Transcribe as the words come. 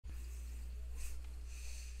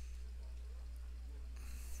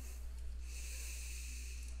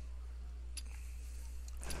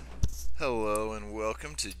Hello and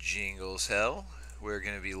welcome to Jingles Hell. We're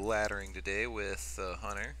going to be laddering today with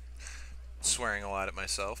Hunter. Swearing a lot at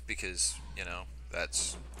myself because,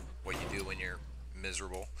 that's what you do when you're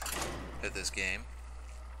miserable at this game.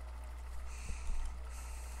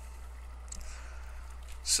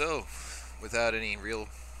 So, without any real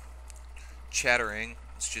chattering,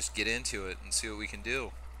 let's just get into it and see what we can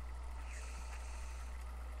do.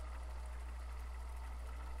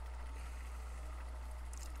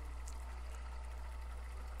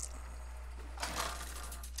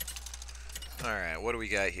 Alright, what do we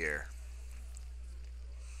got here?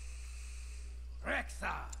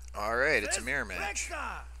 Alright, it's a mirror match.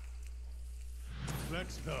 Let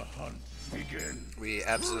the hunt begin. We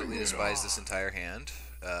absolutely despise this entire hand.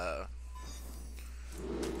 The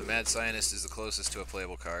Mad Scientist is the closest to a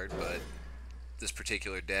playable card, but this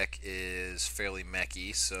particular deck is fairly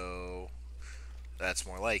mechy, so that's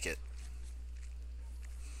more like it.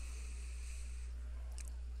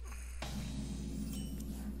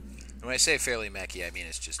 And when I say fairly mechy, I mean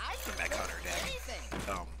it's just a mech hunter deck.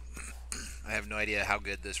 I have no idea how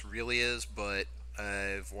good this really is, but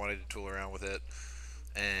I've wanted to tool around with it,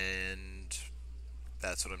 and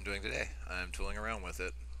that's what I'm doing today. I'm tooling around with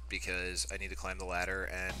it because I need to climb the ladder,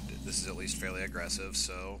 and this is at least fairly aggressive,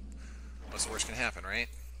 so what's the worst can happen, right?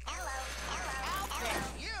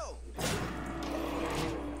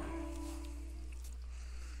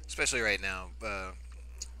 Especially right now,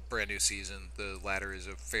 brand new season, the ladder is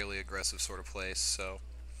a fairly aggressive sort of place, so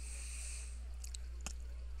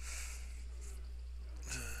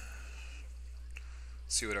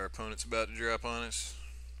see what our opponent's about to drop on us.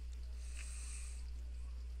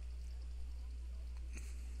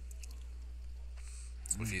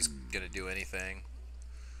 If he's gonna do anything,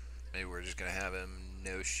 maybe we're just gonna have him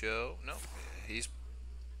no show. No, he's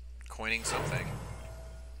coining something.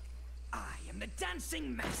 I am the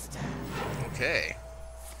dancing master. Okay.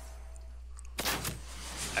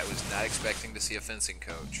 I was not expecting to see a fencing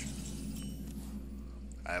coach.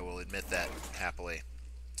 I will admit that happily.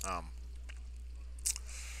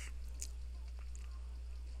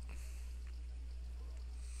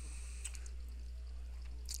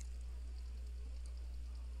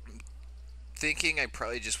 Thinking I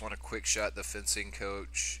probably just want to quick shot the fencing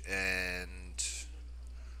coach and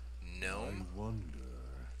gnome. I wonder.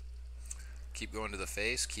 Keep going to the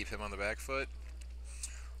face, keep him on the back foot.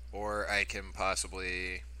 Or I can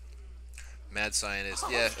possibly Mad Scientist.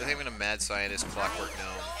 Yeah, I think I'm going to Mad Scientist, Clockwork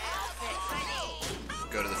Gnome.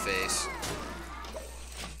 Go to the face.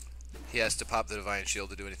 He has to pop the Divine Shield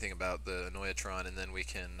to do anything about the Annoyatron, and then we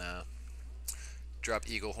can drop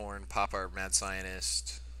Eagle Horn, pop our Mad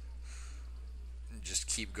Scientist, and just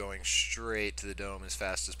keep going straight to the dome as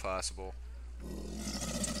fast as possible.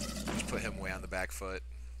 Just put him way on the back foot.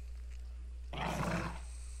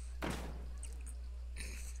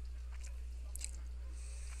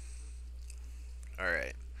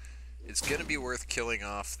 Alright. It's gonna be worth killing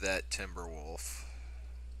off that Timberwolf.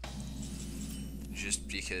 Just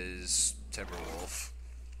because Timberwolf.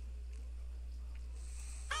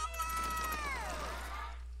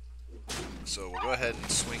 So we'll go ahead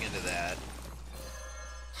and swing into that.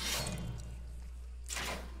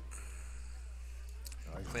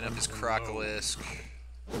 Clean up his Crocolisk.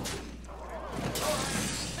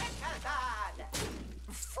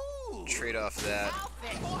 Trade off that.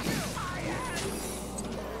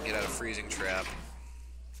 Get out of Freezing Trap.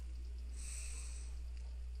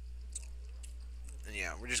 And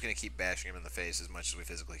yeah, we're just going to keep bashing him in the face as much as we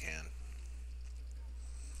physically can.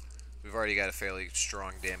 We've already got a fairly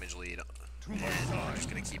strong damage lead, and we're just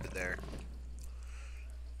going to keep it there.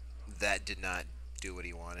 That did not do what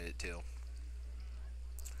he wanted it to.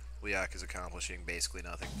 Leok is accomplishing basically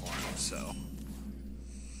nothing for him, so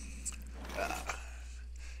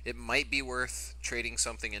it might be worth trading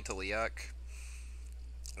something into Leok,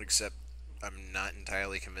 except I'm not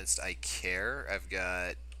entirely convinced I care. I've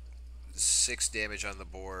got 6 damage on the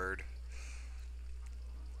board.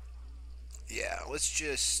 Yeah, let's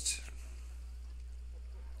just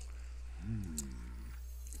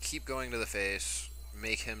keep going to the face,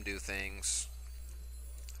 make him do things.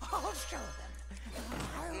 I'll show them.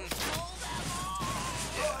 I'll show them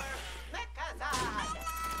Yeah.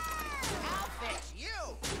 I'll fix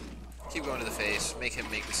you. Keep going to the face, make him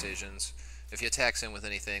make decisions. If he attacks him with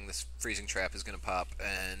anything, this Freezing Trap is going to pop,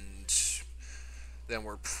 and then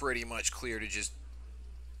we're pretty much clear to just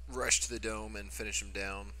rush to the dome and finish him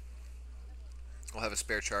down. We'll have a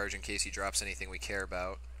spare charge in case he drops anything we care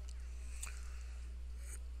about.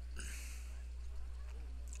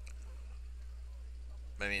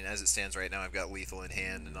 I mean, as it stands right now, I've got lethal in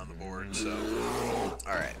hand and on the board, so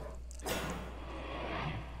alright.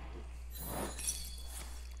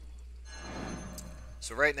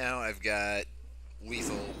 So right now I've got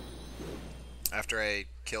lethal after I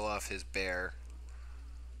kill off his bear.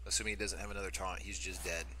 Assuming he doesn't have another taunt, he's just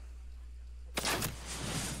dead.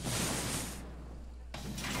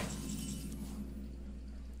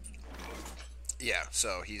 Yeah,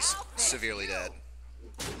 so he's severely dead.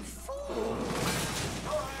 Come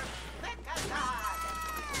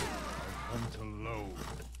to load.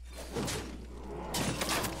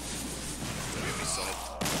 We still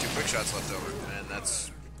have 2 quick shots left over, and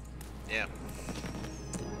that's, yeah,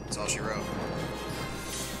 that's all she wrote.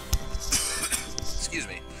 Excuse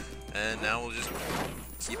me. And now we'll just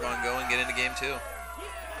keep on going, get into game 2.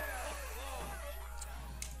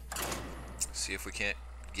 See if we can't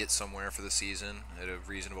get somewhere for the season at a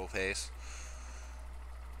reasonable pace.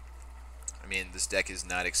 I mean, this deck is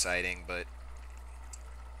not exciting, but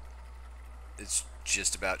it's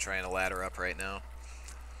just about trying to ladder up right now.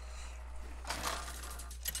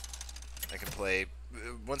 I can play,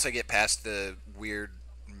 once I get past the weird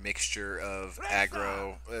mixture of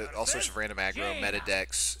aggro, all sorts of random aggro, meta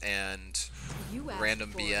decks, and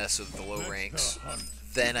random BS of the low ranks,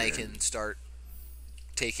 then I can start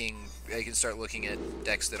looking at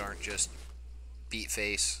decks that aren't just beat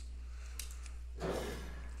face.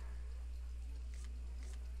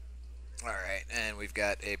 Alright, and we've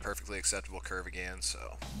got a perfectly acceptable curve again,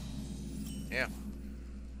 so yeah.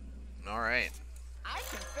 Alright. I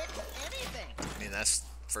can fix anything. I mean, that's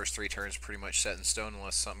first 3 turns pretty much set in stone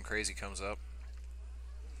unless something crazy comes up.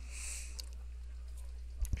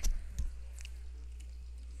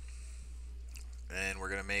 And we're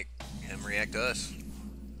gonna make him react to us,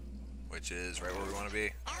 which is right where we want to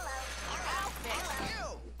be. Hello. I'll fix you.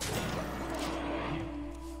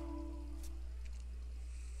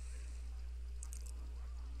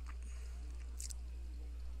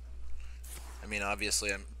 I mean,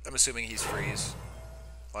 obviously, I'm assuming he's freeze.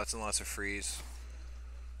 Lots and lots of freeze.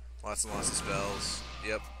 Lots and lots of spells.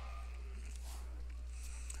 Yep.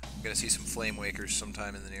 I'm gonna see some Flame Wakers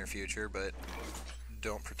sometime in the near future, but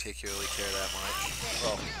don't particularly care that much.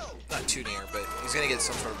 Well, not too near, but he's gonna get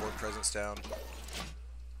some sort of board presence down.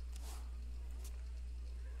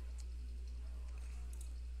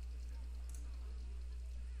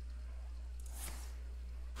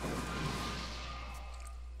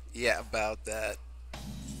 Yeah, about that.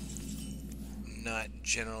 Not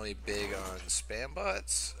generally big on spam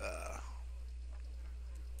bots.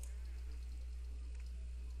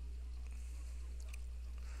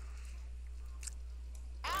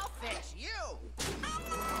 I'll fix you.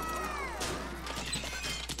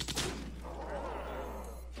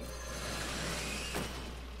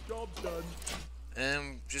 Job's done.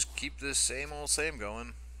 And just keep this same old same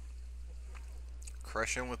going.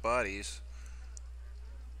 Crush him with bodies.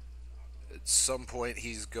 At some point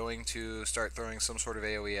he's going to start throwing some sort of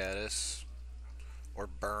AoE at us. Or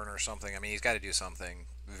burn or something. I mean, he's got to do something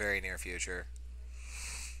very near future.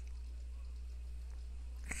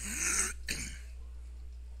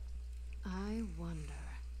 I wonder.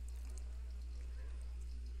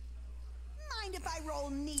 Mind if I roll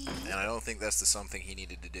knee? And I don't think that's the something he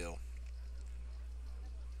needed to do.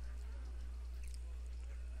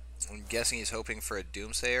 I'm guessing he's hoping for a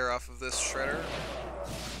Doomsayer off of this Shredder.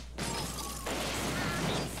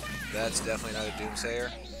 That's definitely not a Doomsayer.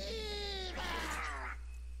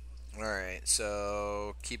 Alright,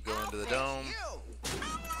 so keep going to the dome.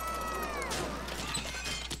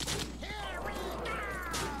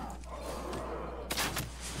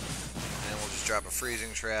 And we'll just drop a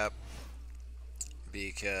freezing trap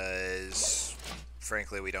because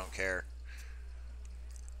frankly we don't care.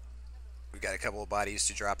 We've got a couple of bodies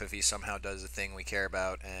to drop if he somehow does the thing we care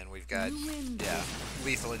about, and we've got, yeah,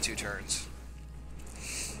 lethal in 2 turns.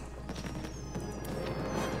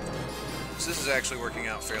 So this is actually working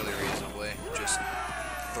out fairly reasonably, just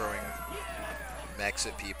throwing mechs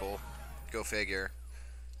at people. Go figure.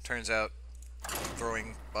 Turns out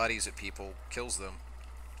throwing bodies at people kills them.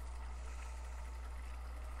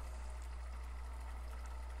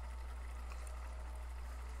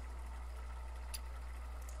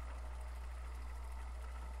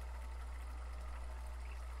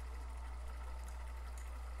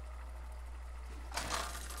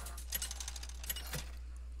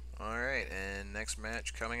 Alright, and next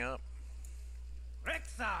match coming up.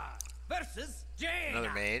 Rexar versus Jaina.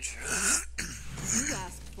 Another mage. You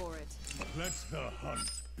asked for it. Let the hunt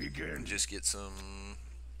begin. Just get some...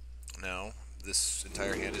 No, this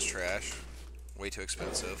entire hand is trash. Way too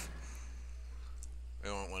expensive.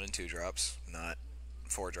 We want 1 and 2 drops, not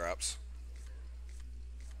 4 drops.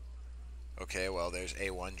 Okay, well there's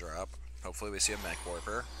a 1 drop. Hopefully we see a Mech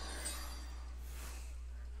Warper.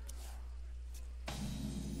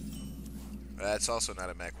 That's also not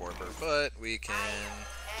a mech warper, but we can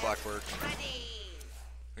clockwork.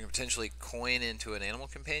 We can potentially coin into an animal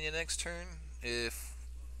companion next turn, if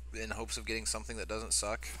in hopes of getting something that doesn't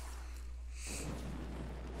suck.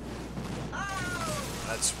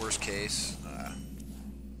 That's worst case.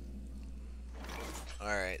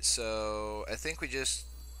 Alright, so I think we just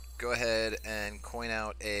go ahead and coin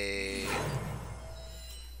out a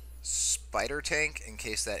spider tank in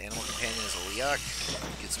case that animal companion is a Leok.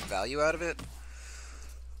 Get some value out of it.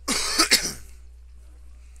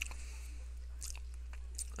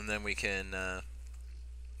 And then we can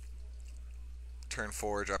turn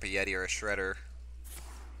 4, drop a Yeti or a Shredder.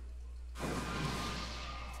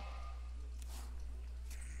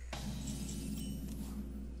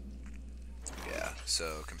 Yeah,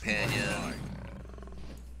 so companion,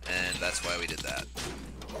 and that's why we did that.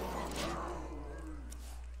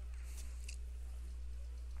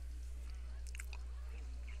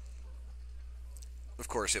 Of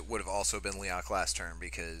course, it would have also been Leok last turn,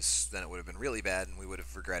 because then it would have been really bad and we would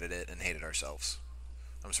have regretted it and hated ourselves.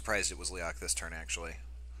 I'm surprised it was Leok this turn, actually.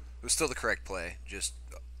 It was still the correct play, just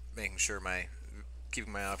making sure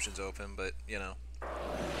keeping my options open, but, you know.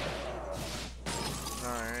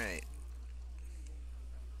 Alright.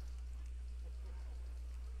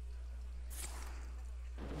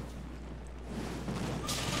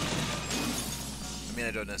 I mean,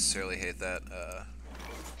 I don't necessarily hate that.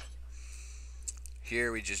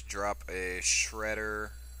 Here we just drop a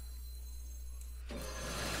Shredder.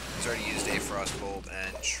 He's already used a Frostbolt,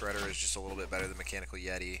 and Shredder is just a little bit better than Mechanical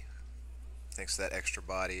Yeti, thanks to that extra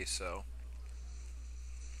body, so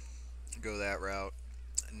go that route.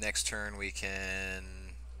 Next turn we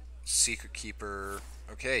can Secret Keeper.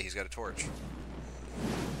 Okay, he's got a torch.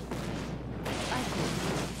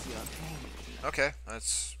 Okay,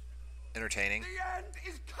 that's entertaining. The end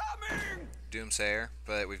is coming! Doomsayer,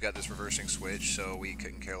 but we've got this reversing switch, so we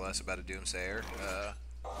couldn't care less about a Doomsayer.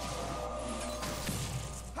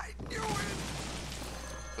 I knew it!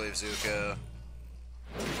 Blavezuka.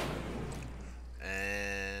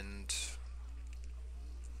 And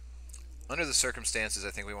under the circumstances, I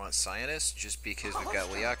think we want Scientist, just because we've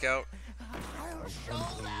got Leok out.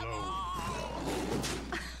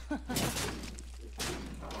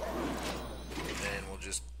 And we'll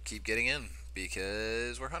just keep getting in,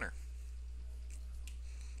 because we're Hunter.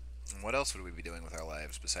 And what else would we be doing with our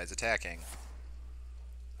lives besides attacking?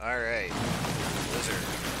 Alright. Blizzard.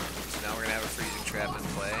 So now we're going to have a freezing trap in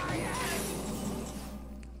play.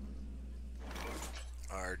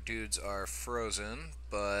 Our dudes are frozen,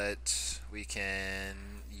 but we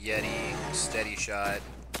can Yeti, steady shot.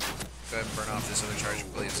 Go ahead and burn off this other charge of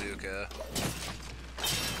Blavezuka.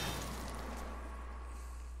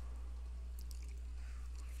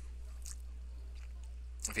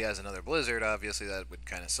 If he has another Blizzard, obviously that would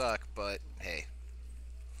kind of suck, but hey.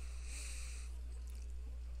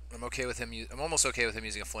 I'm okay with him. I'm almost okay with him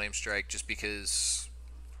using a Flame Strike, just because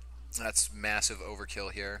that's massive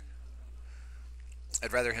overkill here.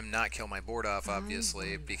 I'd rather him not kill my board off,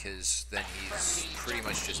 obviously, because then he's pretty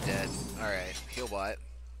much just dead. Alright, Healbot.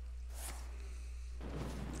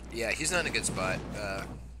 Yeah, he's not in a good spot.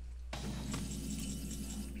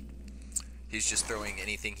 He's just throwing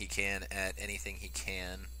anything he can at anything he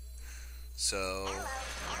can. So...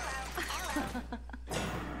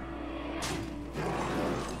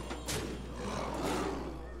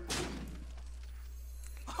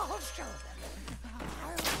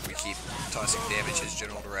 we keep tossing damage his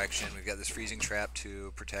general direction. We've got this freezing trap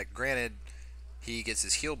to protect. Granted, he gets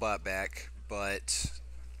his Healbot back, but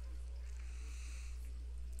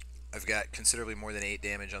I've got considerably more than 8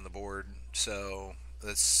 damage on the board, so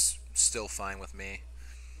that's still fine with me.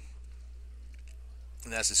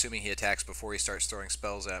 And that's assuming he attacks before he starts throwing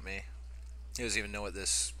spells at me. He doesn't even know what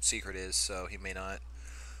this secret is, so he may not.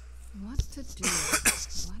 What to do?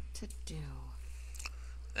 What to do?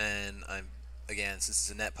 And again, since it's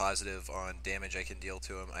a net positive on damage I can deal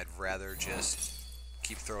to him, I'd rather just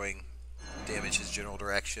keep throwing damage his general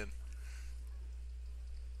direction.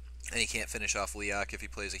 And he can't finish off Leok if he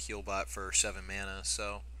plays a Healbot for 7 mana,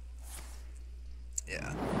 so...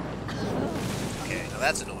 yeah. Okay, now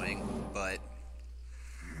that's annoying, but...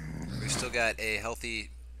 we've still got a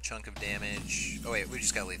healthy chunk of damage. Oh wait, we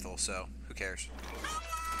just got lethal, so who cares?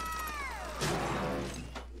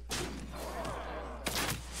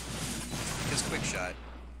 His quick shot.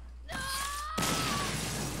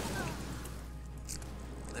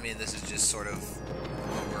 I mean, this is just sort of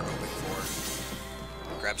what we're hoping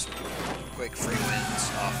for. Grab some quick free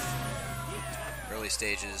wins off early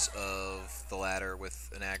stages of the ladder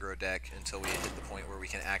with an aggro deck until we hit the point where we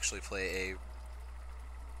can actually play a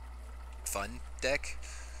fun deck.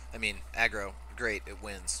 I mean, aggro, great, it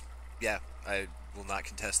wins. Yeah, I will not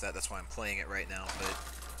contest that. That's why I'm playing it right now. But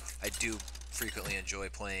I do frequently enjoy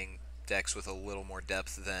playing decks with a little more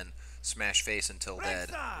depth than smash face until dead,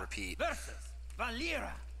 repeat. Versus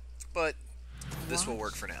Valera. But this will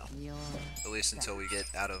work for now, Your at least until we get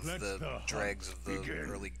out of Let the the hunt dregs of the begin.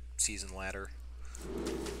 early season ladder.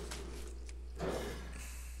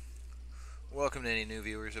 Welcome to any new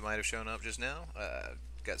viewers that might have shown up just now.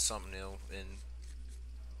 Got something new in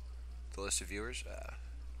the list of viewers.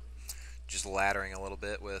 Just laddering a little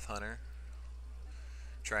bit with Hunter,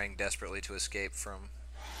 trying desperately to escape from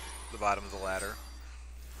the bottom of the ladder.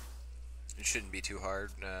 It shouldn't be too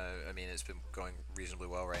hard. I mean, it's been going reasonably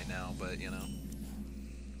well right now, but you know,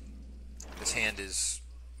 his hand is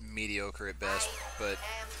mediocre at best. But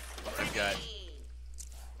I've got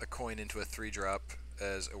a coin into a 3-drop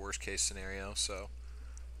as a worst case scenario, so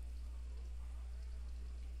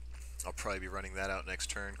I'll probably be running that out next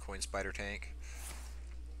turn. Coin Spider Tank.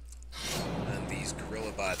 And these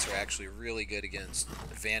Gorilla Bots are actually really good against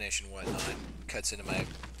Vanish and whatnot. Cuts into my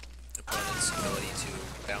opponent's ability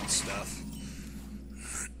to bounce stuff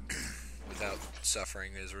without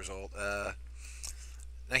suffering as a result.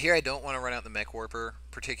 Now here I don't want to run out the Mech Warper,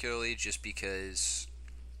 particularly just because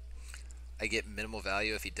I get minimal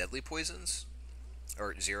value if he deadly poisons,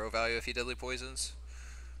 or 0 value if he deadly poisons.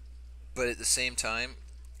 But at the same time,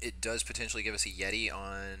 it does potentially give us a Yeti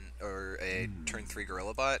on, or a turn 3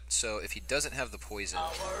 Gorilla Bot, so if he doesn't have the poison,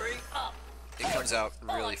 it comes out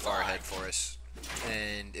really far ahead for us.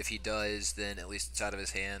 And if he does, then at least it's out of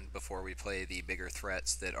his hand before we play the bigger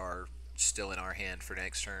threats that are still in our hand for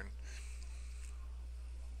next turn.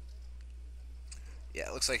 Yeah,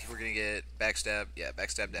 it looks like we're gonna get Backstab. Yeah,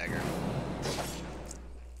 Backstab Dagger.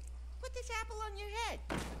 Put this apple on your head.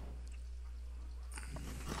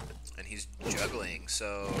 And he's juggling,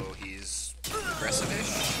 so he's aggressive-ish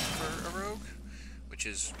for a rogue, which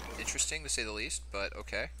is interesting to say the least, but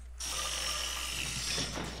okay.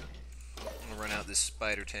 I'm gonna run out this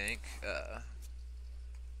Spider Tank.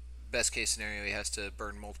 Best case scenario, he has to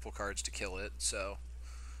burn multiple cards to kill it, so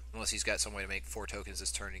unless he's got some way to make 4 tokens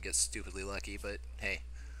this turn and gets stupidly lucky, but hey.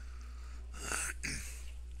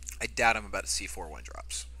 I doubt I'm about to see 4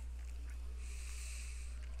 1-drops.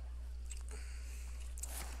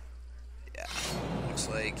 Yeah, looks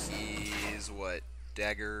like he's, what,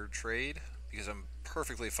 Dagger Trade? Because I'm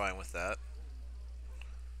perfectly fine with that.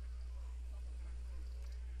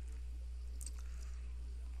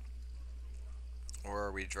 Or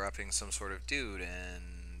are we dropping some sort of dude and...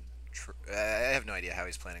 I have no idea how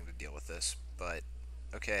he's planning to deal with this, but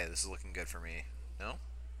okay, this is looking good for me. No?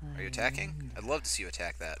 Are you attacking? I'd love to see you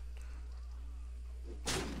attack that.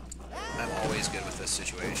 I'm always good with this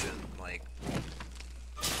situation. Like,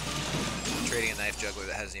 trading a Knife Juggler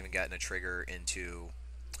that hasn't even gotten a trigger into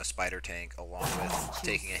a Spider Tank along with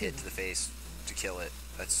taking a hit to the face to kill it.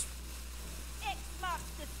 That's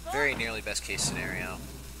very nearly best case scenario.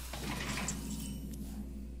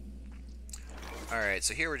 Alright,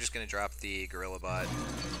 so here we're just going to drop the Gorilla Bot.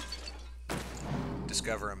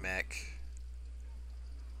 Discover a mech.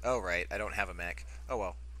 Oh, right, I don't have a mech. Oh,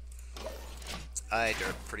 well. I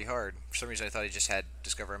derped pretty hard. For some reason I thought he just had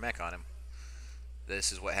Discover a mech on him.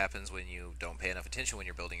 This is what happens when you don't pay enough attention when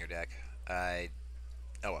you're building your deck. Oh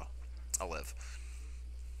well. I'll live.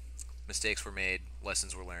 Mistakes were made.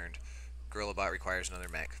 Lessons were learned. Gorilla Bot requires another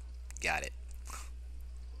mech. Got it.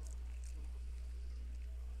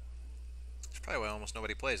 That's probably why almost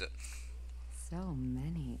nobody plays it. so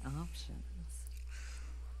many options.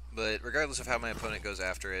 But regardless of how my opponent goes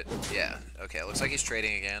after it, yeah, okay, looks like he's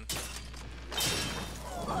trading again.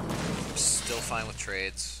 Still fine with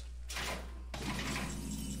trades.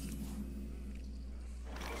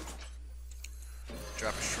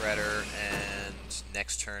 Drop a Shredder, and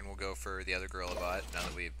next turn we'll go for the other Gorilla Bot, now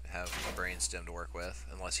that we have a Brainstem to work with,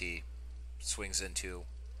 unless he swings into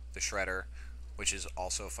the Shredder, which is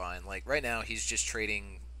also fine. Like, right now, he's just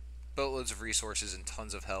trading boatloads of resources and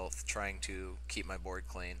tons of health, trying to keep my board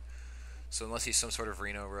clean. So unless he's some sort of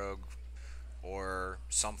Reno Rogue or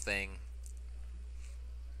something,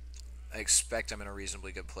 I expect I'm in a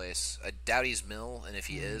reasonably good place. I doubt he's Mill, and if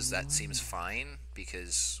he is, that seems fine,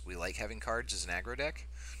 because we like having cards as an aggro deck.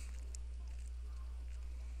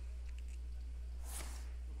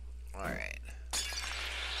 Alright.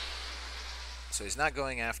 So he's not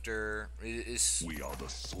going after... We are the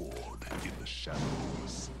sword in the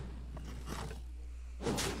shadows.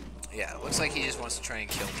 Yeah, it looks like he just wants to try and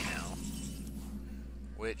kill me now,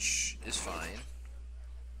 which is fine.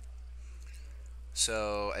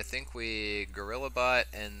 So I think we Gorilla Bot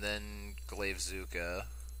and then Glaive Zuka,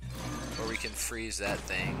 or we can freeze that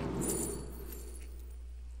thing.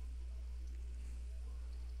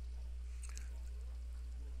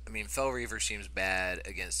 mean, Fell Reaver seems bad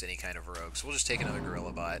against any kind of rogue, so we'll just take another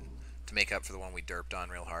Gorilla Bot to make up for the one we derped on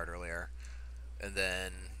real hard earlier. And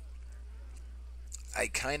then I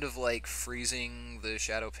kind of like freezing the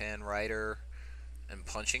Shadowpan Rider and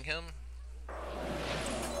punching him.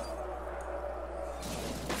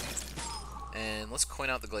 And let's coin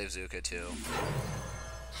out the Glaivezooka too.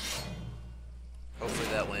 Hopefully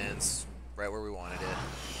that lands right where we wanted it.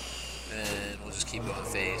 And we'll just keep going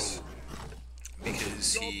face,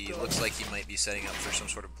 because he looks like he might be setting up for some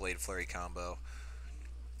sort of Blade Flurry combo.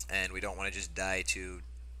 And we don't want to just die to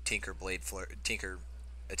Tinker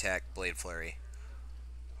attack Blade Flurry,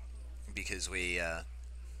 because we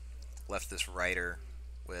left this Rider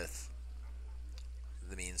with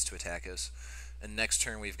the means to attack us. And next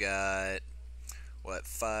turn we've got, what,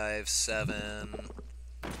 5, 7...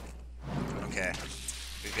 Okay,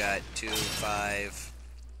 we've got 2, 5,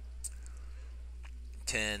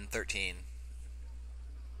 10, 13.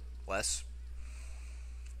 Less?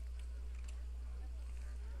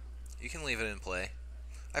 You can leave it in play.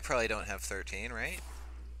 I probably don't have 13, right?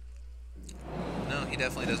 No, he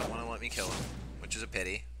definitely doesn't want to let me kill him, which is a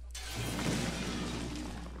pity.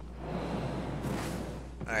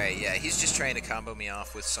 Alright, yeah, he's just trying to combo me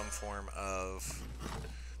off with some form of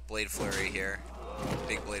Blade Flurry here.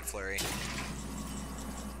 Big Blade Flurry.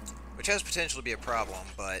 Which has potential to be a problem,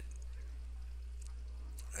 but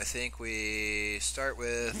I think we start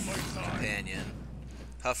with Companion.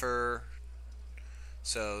 Huffer,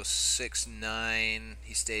 so 6, 9,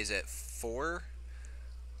 he stays at 4,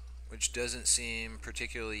 which doesn't seem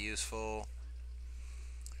particularly useful.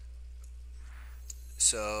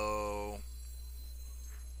 So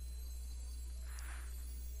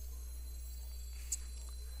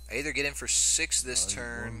I either get in for 6 this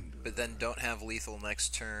turn, but then don't have lethal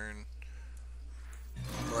next turn,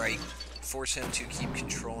 or I force him to keep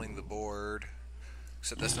controlling the board.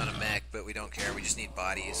 Except that's not a mech, but we don't care. We just need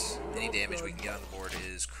bodies. Any damage we can get on the board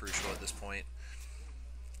is crucial at this point.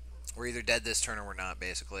 We're either dead this turn or we're not,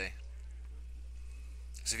 basically.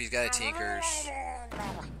 So if he's got a Tinkers,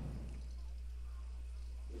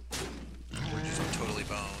 we're just totally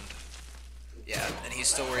boned. Yeah, and he's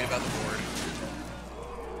still worried about the board.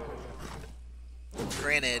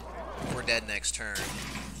 Granted, we're dead next turn,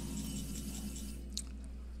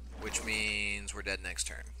 which means we're dead next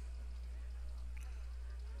turn.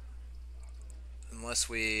 Unless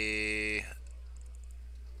we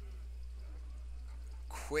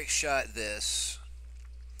quick shot this,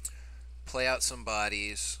 play out some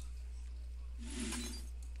bodies.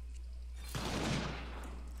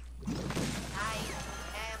 I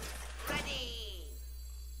am ready.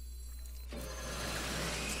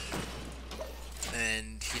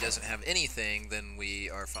 And he doesn't have anything, then we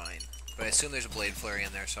are fine. But I assume there's a Blade Flurry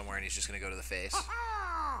in there somewhere and he's just going to go to the face.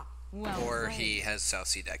 Well Or played. he has South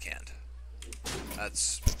Sea Deckhand.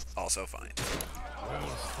 That's also fine. Well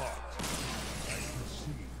fought. I can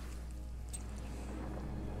see.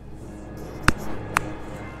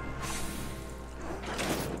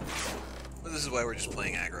 Well, this is why we're just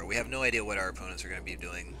playing aggro. We have no idea what our opponents are going to be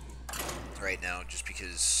doing right now, just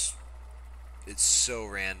because it's so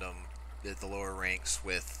random at the lower ranks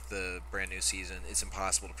with the brand new season. It's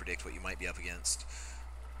impossible to predict what you might be up against.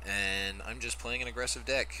 And I'm just playing an aggressive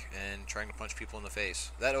deck and trying to punch people in the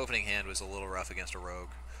face. That opening hand was a little rough against a rogue.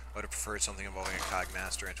 I would have preferred something involving a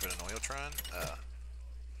Cogmaster into an Annoyotron.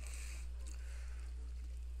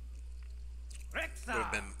 Would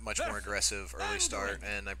have been much more aggressive early start,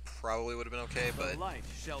 and I probably would have been okay, but Light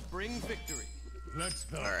shall bring victory. Let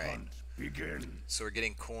the Alright. hunt begin. so we're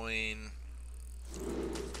getting coin.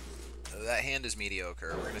 That hand is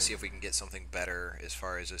mediocre. We're gonna see if we can get something better as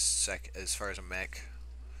far as a mech.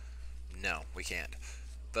 No, we can't.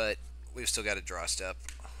 But we've still got a draw step.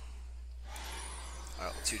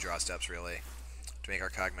 Well, 2 draw steps really, to make our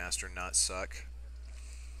Cogmaster not suck.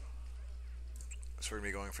 So we're gonna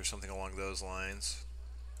be going for something along those lines.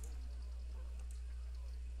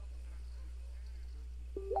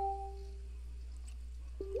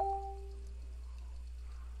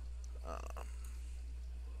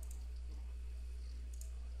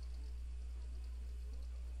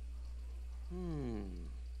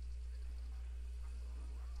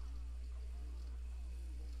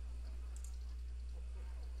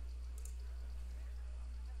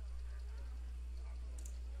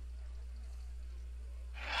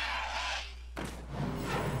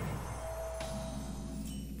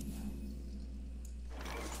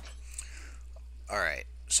 Alright,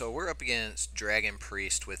 so we're up against Dragon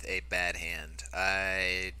Priest with a bad hand.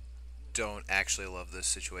 I don't actually love this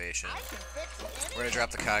situation. We're going to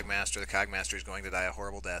drop the Cogmaster. The Cogmaster is going to die a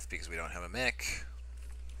horrible death because we don't have a mech.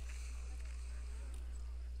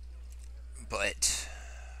 But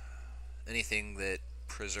anything that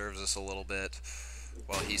preserves us a little bit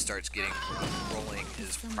while he starts getting rolling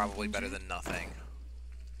is probably better than nothing.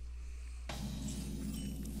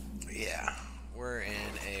 Yeah, we're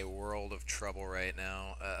in a world of trouble right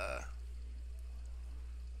now.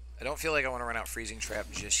 I don't feel like I want to run out Freezing Trap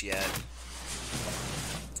just yet,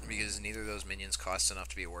 because neither of those minions cost enough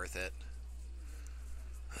to be worth it.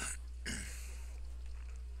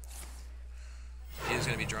 He is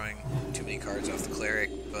going to be drawing too many cards off the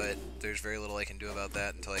Cleric, but there's very little I can do about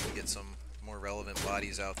that until I can get some more relevant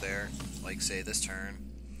bodies out there, like, say, this turn.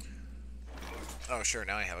 Oh, sure,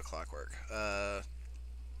 now I have a Clockwork. But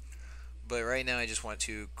right now I just want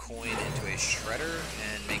to coin into a Shredder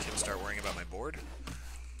and make him start worrying about my board,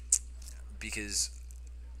 because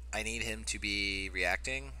I need him to be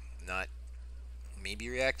reacting, not me be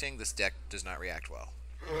reacting. This deck does not react well.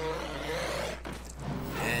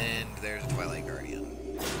 And there's a Twilight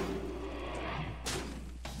Guardian.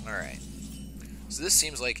 Alright. So this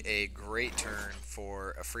seems like a great turn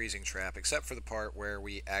for a Freezing Trap, except for the part where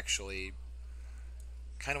we actually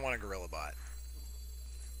kind of want a Gorilla Bot.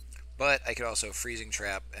 But I could also Freezing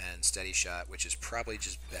Trap and Steady Shot, which is probably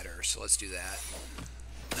just better, so let's do that.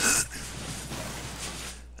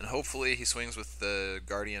 And hopefully he swings with the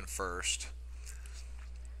Guardian first,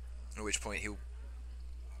 at which point he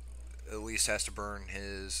at least has to burn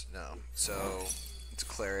his... no. So it's a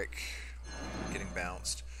Cleric getting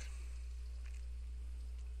bounced.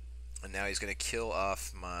 And now he's going to kill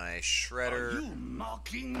off my Shredder. Are you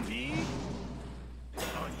mocking me?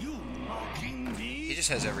 Are you mocking me? He just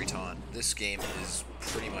has every taunt. This game is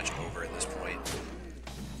pretty much over at this point.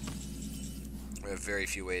 We have very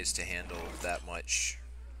few ways to handle that much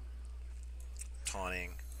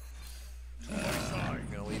taunting. I'm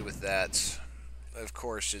going to lead with that. Of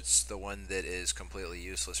course, it's the one that is completely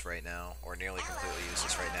useless right now, or nearly completely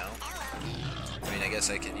useless right now. I mean, I guess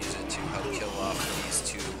I can use it to help kill off these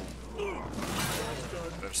two,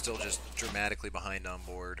 but I'm still just dramatically behind on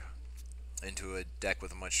board into a deck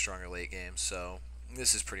with a much stronger late game, so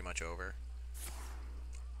this is pretty much over.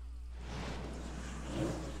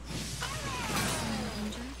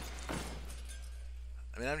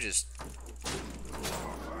 I mean, I'm just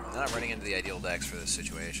not running into the ideal decks for this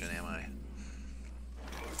situation, am I?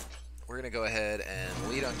 We're going to go ahead and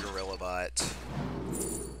lead on Gorilla Bot.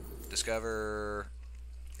 Discover...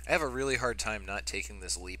 I have a really hard time not taking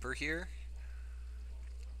this Leaper here,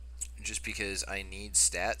 just because I need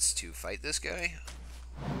stats to fight this guy.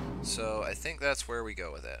 So I think that's where we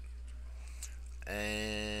go with it.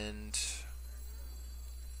 And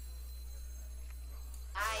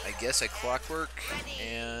I guess I Clockwork,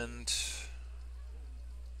 and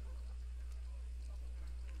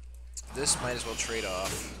this might as well trade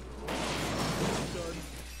off.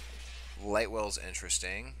 Lightwell's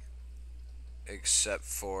interesting, except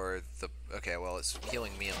for the... okay, well, it's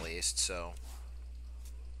healing me at least, so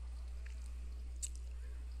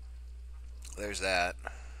there's that.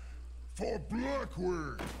 For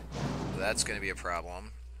Blackwood. That's going to be a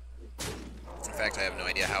problem. In fact, I have no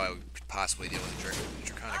idea how I would possibly deal with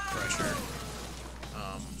Draconic Pressure.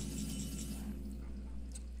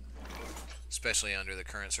 Especially under the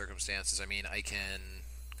current circumstances. I mean, I can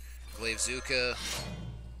Glaive Zuka,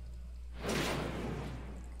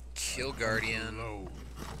 kill Guardian.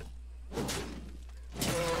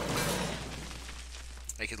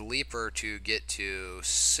 I could Leaper to get to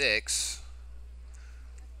 6,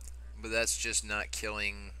 but that's just not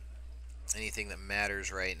killing anything that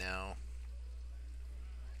matters right now.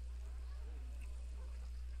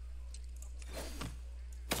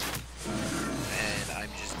 And I'm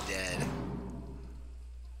just dead.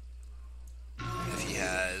 If he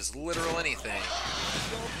has literal anything.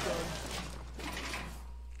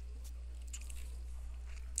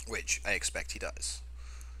 Which I expect he does,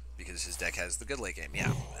 because his deck has the good late game.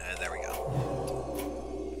 Yeah, and there we go.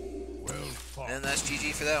 And that's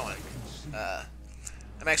GG for that one.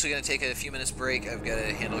 I'm actually going to take a few minutes break. I've got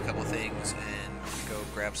to handle a couple things and go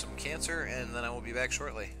grab some cancer, and then I will be back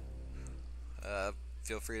shortly.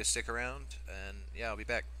 Feel free to stick around, and yeah, I'll be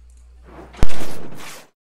back.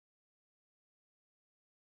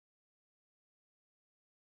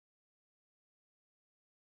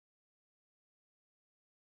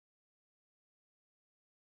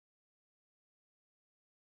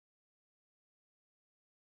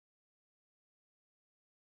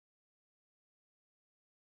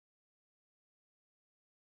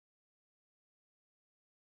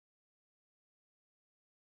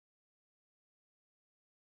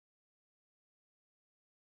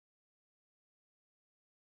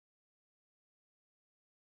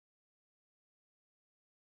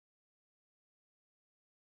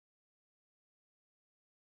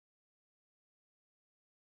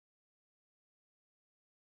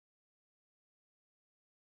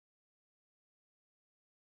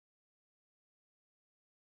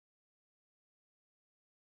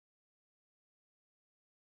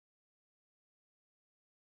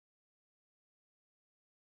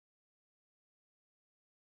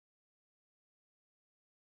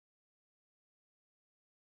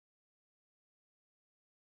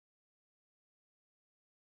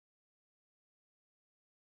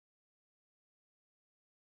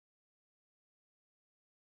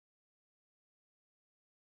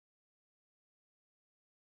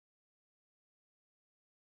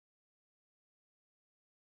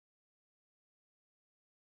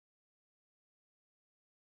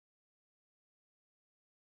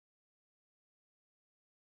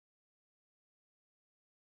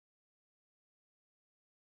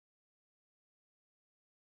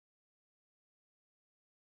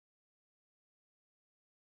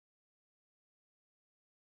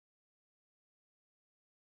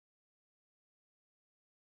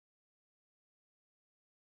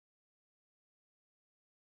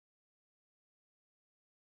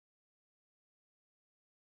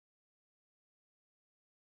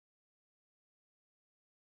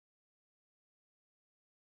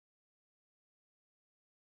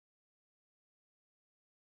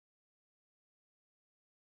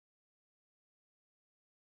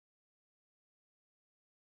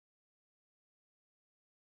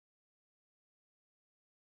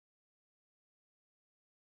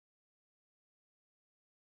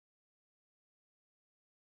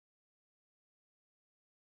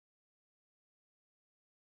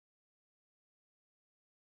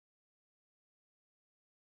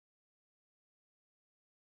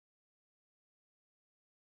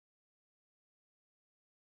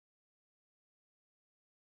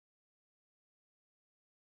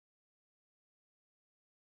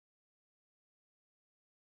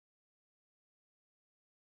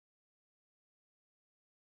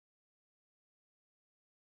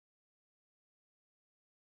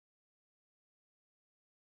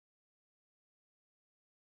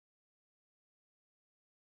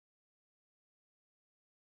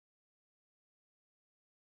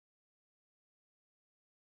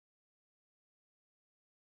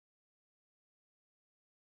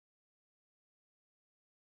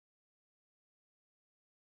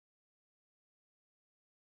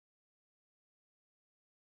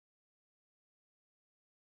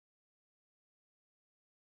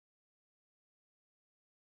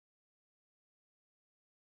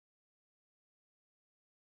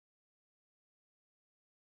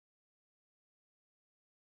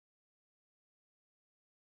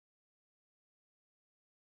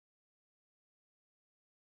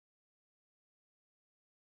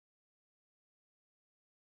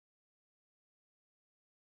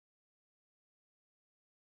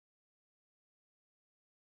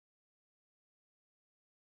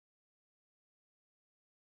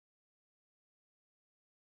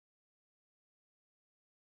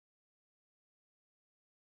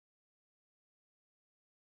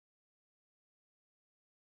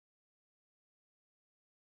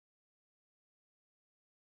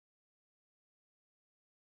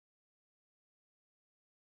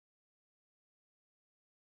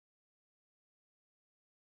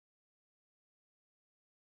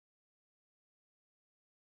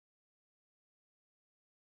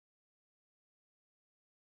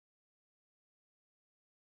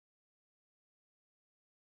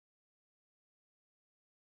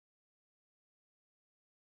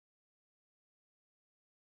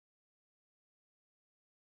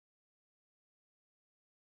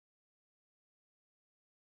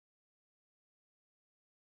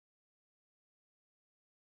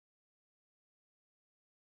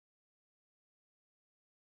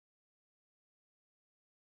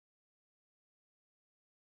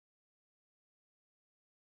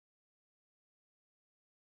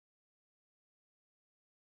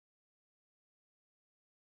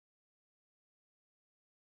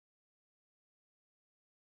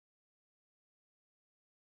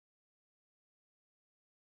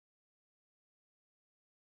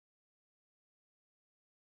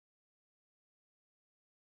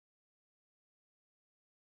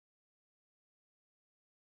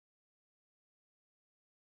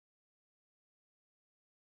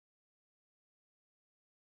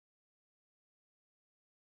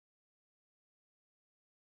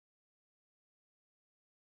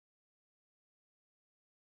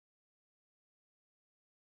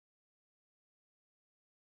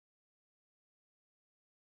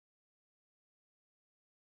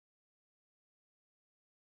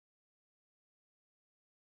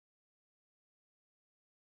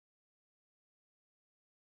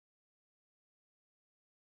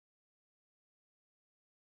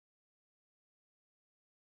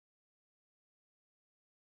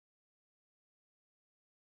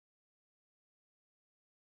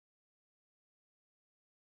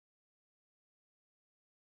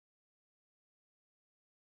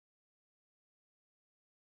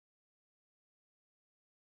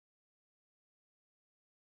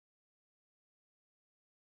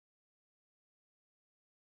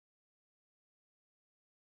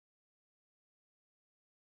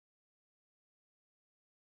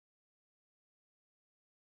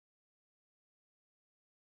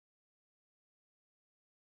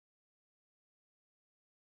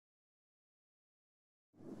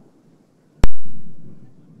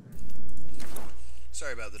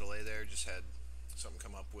 Sorry about the delay there. Just had something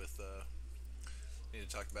come up with need to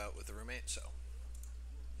talk about with the roommate. So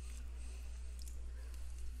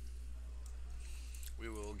we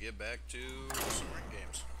will get back to some ring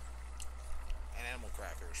games and animal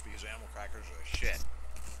crackers because animal crackers are shit.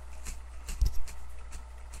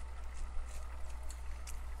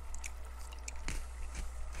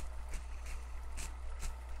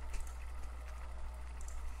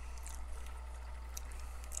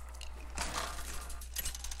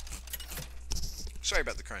 Sorry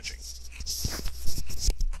about the crunching.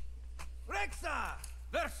 Rexa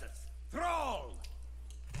versus Thrall.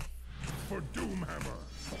 For Doomhammer,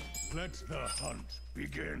 let the hunt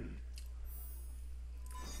begin.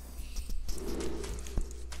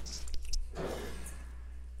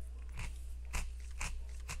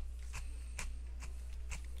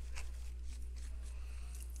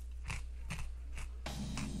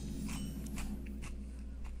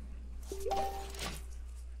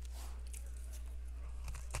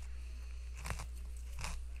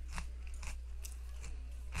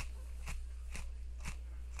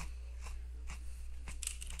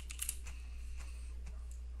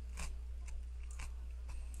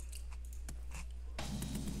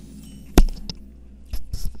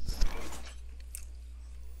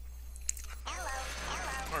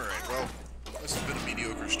 Alright, well, this has been a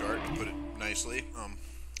mediocre start, to put it nicely.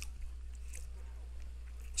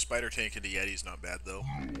 Spider Tank into Yeti's not bad, though.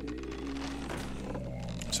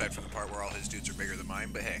 Aside from the part where all his dudes are bigger than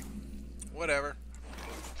mine, but hey, whatever.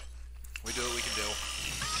 We do what we can do.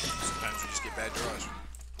 Sometimes we just get bad draws.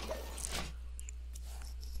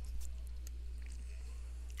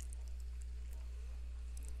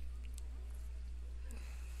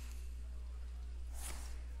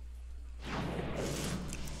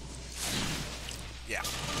 Yeah,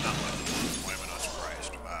 not much. Why am I not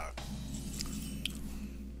surprised?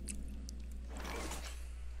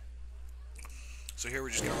 So here we're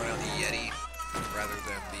just going to run out the Yeti rather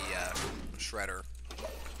than the Shredder.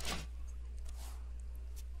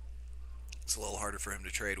 It's a little harder for him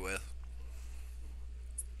to trade with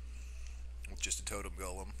just a Totem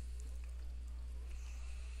Golem.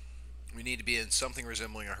 We need to be in something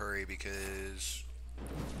resembling a hurry because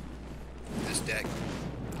this deck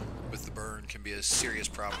with the burn can be a serious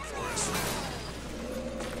problem for us.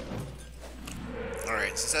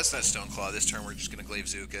 Alright, since that's not Stoneclaw, this turn we're just going to Glaive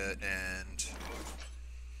Zuka and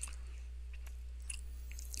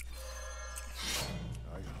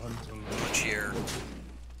punch here.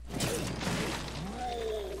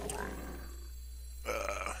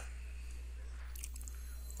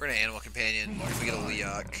 We're going to Animal Companion. If we get a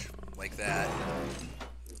Leok like that,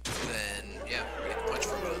 then yeah, we get to punch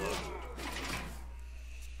for a Bolo.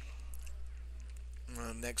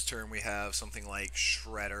 Next turn we have something like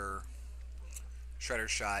Shredder, Shredder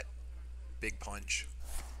Shot, Big Punch.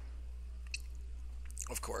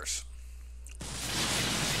 Of course. I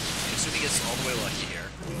assume he gets all the way lucky here.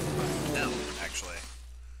 No, actually.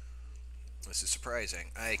 This is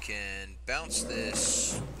surprising. I can bounce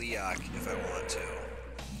this Leok if I want to.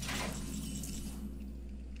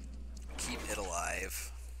 Keep it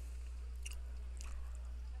alive.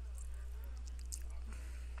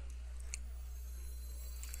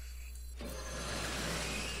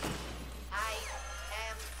 I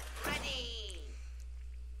am ready.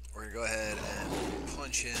 We're gonna go ahead and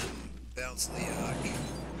punch him, bounce Leok.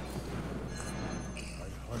 I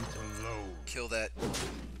hunt alone. Kill that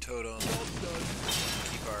totem.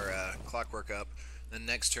 Keep our clockwork up. Then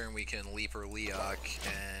next turn we can Leaper Leok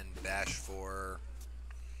and bash for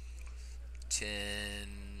 10,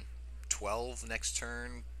 12 next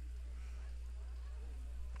turn,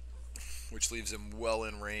 which leaves him well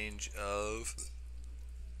in range of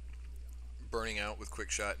burning out with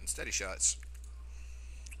quick shot and steady shots.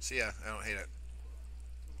 So yeah, I don't hate it.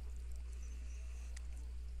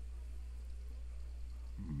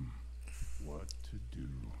 What to do?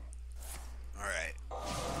 Alright.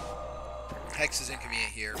 Hex is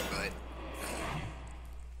inconvenient here, but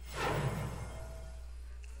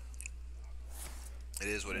it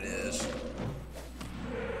is what it is.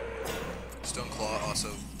 Stoneclaw also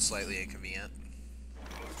slightly inconvenient.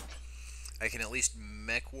 I can at least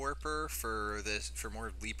Mech Warper for this for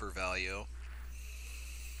more Leaper value.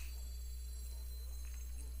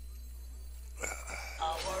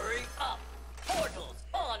 Powering up. Portals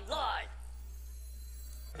online.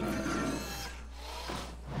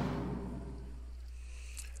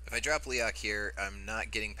 If I drop Leok here, I'm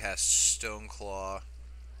not getting past Stoneclaw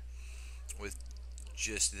with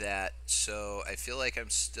just that, so I feel like I'm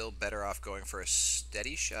still better off going for a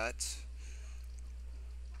steady shot.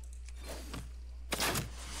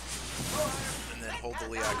 And then hold the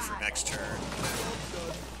Leok for next turn.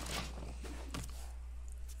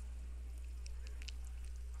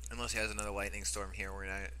 Unless he has another Lightning Storm here, we're in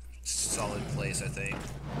a solid place, I think.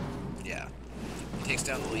 Yeah. He takes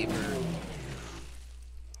down the Leaper.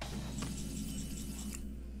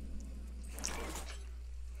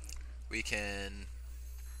 We can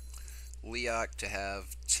Leok to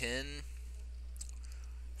have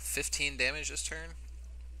 15 damage this turn.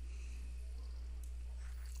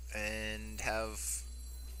 And have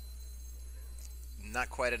not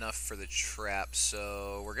quite enough for the trap,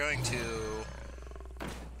 so we're going to...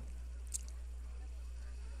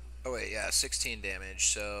 Oh wait, yeah, 16 damage,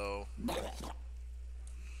 so...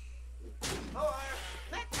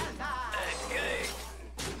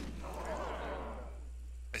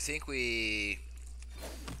 I think we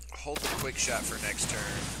hold the quick shot for next turn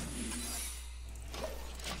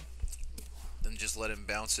and just let him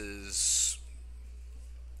bounce his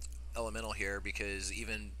elemental here, because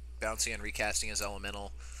even bouncing and recasting his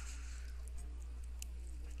elemental,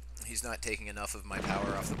 he's not taking enough of my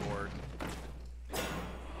power off the board.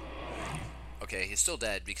 Okay, he's still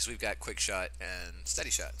dead because we've got quick shot and steady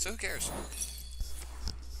shot, so who cares?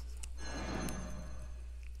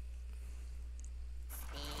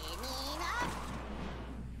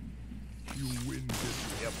 You win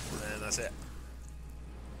this. Yep, and that's it.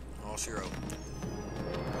 All she wrote.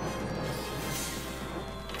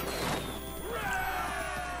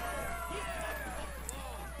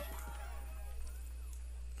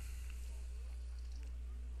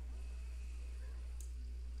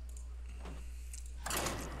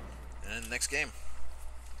 And next game.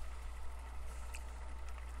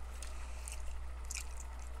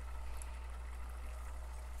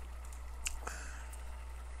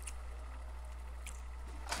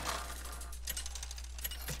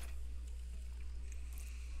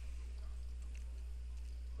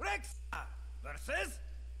 Rexa versus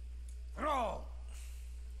Thrall.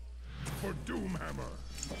 For Doomhammer.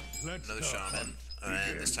 Let's Another the shaman. hunt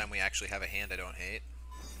And this begin. time we actually have a hand I don't hate.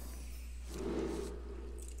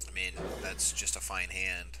 I mean, that's just a fine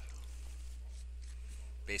hand.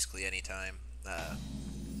 Basically any time. I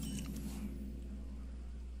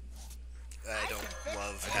don't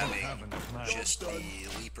love having just the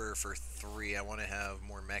Leaper for 3. I want to have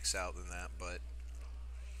more mechs out than that, but...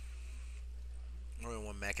 More than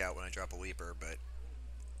one mech out when I drop a Leaper, but...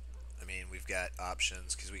 I mean, we've got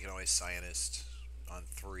options, because we can always Scientist on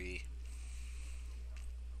 3.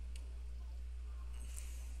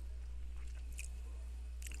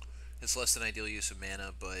 It's less than ideal use of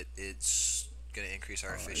mana, but it's going to increase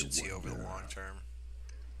our efficiency over the long term.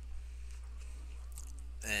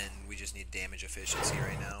 And we just need damage efficiency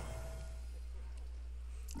right now.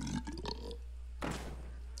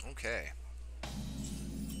 Okay.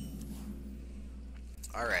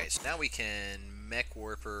 Alright, so now we can Mech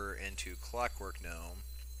Warper into Clockwork Gnome,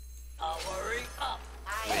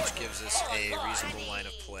 which gives us a reasonable line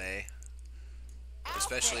of play.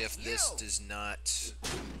 Especially if this does not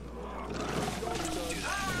do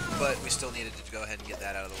that. But we still needed to go ahead and get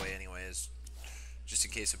that out of the way anyways, just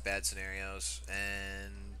in case of bad scenarios.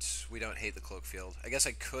 And we don't hate the Cloak Field. I guess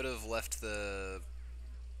I could have left the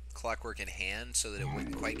Clockwork in hand so that it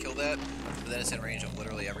wouldn't quite kill that, but then it's in range of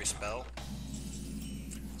literally every spell.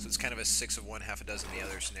 So it's kind of a 6 of one, half a dozen the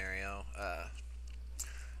other scenario.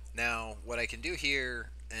 Now, what I can do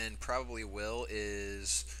here, and probably will,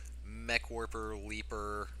 is Mech Warper,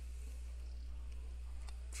 Leaper,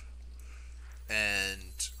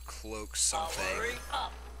 and cloak something.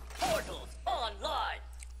 Portals online.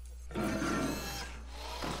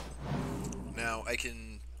 Now, I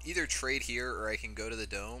can either trade here, or I can go to the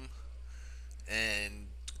dome and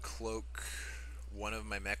cloak one of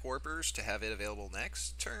my Mech Warpers to have it available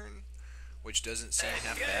next turn, which doesn't seem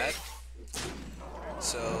half bad.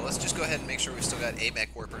 So let's just go ahead and make sure we've still got a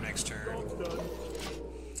Mech Warper next turn.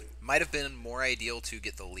 Might have been more ideal to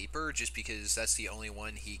get the Leaper, just because that's the only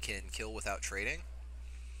one he can kill without trading.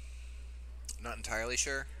 Not entirely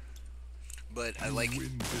sure, but I like...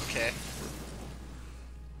 Okay.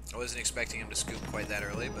 I wasn't expecting him to scoop quite that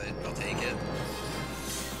early, but I'll take it.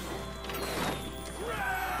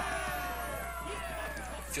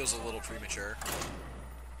 Feels a little premature.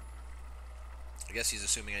 I guess he's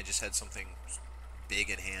assuming I just had something big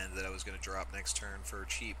in hand that I was going to drop next turn for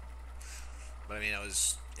cheap. But I mean, I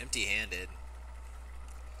was empty-handed.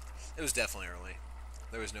 It was definitely early.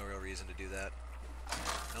 There was no real reason to do that.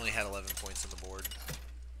 I only had 11 points on the board.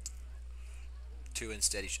 2 in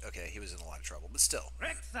steady... Okay, he was in a lot of trouble, but still.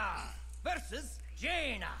 Rexa versus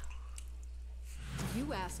Jaina.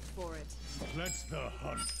 You asked for it. Let the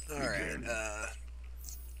hunt Alright, begin.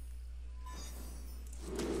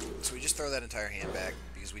 so we we just throw that entire hand back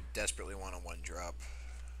because we desperately want a 1-drop.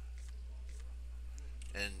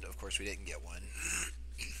 And, of course, we didn't get one,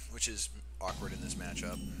 which is awkward in this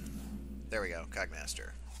matchup. There we go, Cogmaster.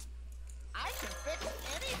 I can fix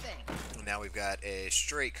anything. And now we've got a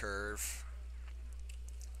straight curve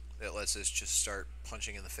that lets us just start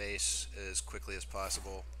punching in the face as quickly as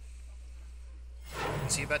possible.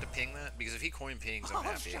 Is he about to ping that? Because if he coin pings, I'm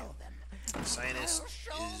happy. Cyanist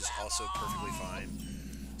is also perfectly fine,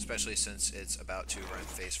 especially since it's about to run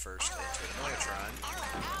face first into an Annoyatron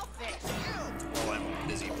while I'm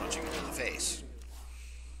busy punching him in the face.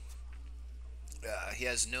 He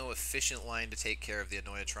has no efficient line to take care of the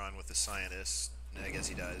Annoyatron with the Cyanist. I guess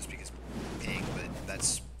he does because ping, but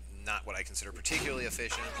that's not what I consider particularly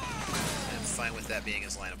efficient. And I'm fine with that being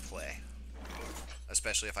his line of play,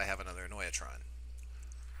 especially if I have another Annoyatron.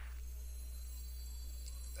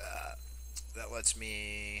 That lets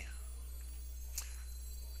me...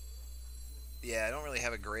 Yeah, I don't really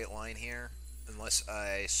have a great line here unless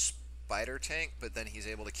I Spider Tank, but then he's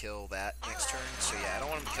able to kill that next turn. So yeah, I don't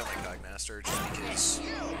want him to kill my Cogmaster just because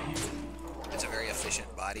it's a very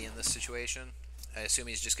efficient body in this situation. I assume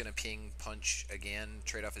he's just going to ping punch again,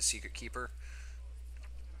 trade off his Secret Keeper.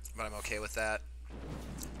 But I'm okay with that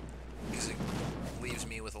because it leaves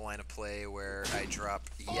me with a line of play where I drop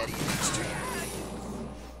Yeti next turn.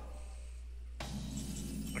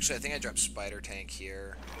 Actually, I think I dropped Spider Tank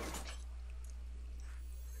here.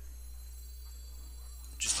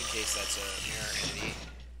 Just in case that's a mirror entity.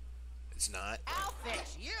 It's not. I'll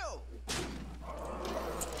fix you.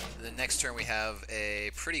 And then next turn we have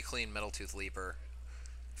a pretty clean Metal Tooth Leaper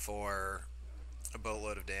for a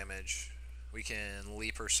boatload of damage. We can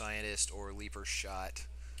Leaper Scientist or Leaper Shot.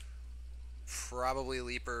 Probably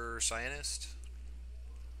Leaper Scientist.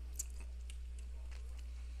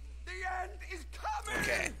 The end is coming!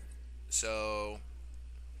 Okay, so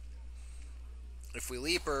if we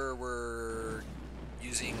Leaper, we're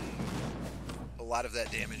using a lot of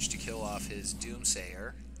that damage to kill off his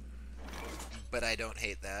Doomsayer, but I don't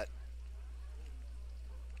hate that.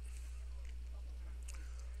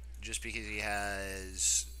 Just because he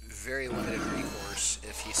has very limited recourse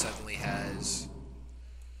if he suddenly has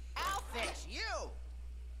I'll fix you.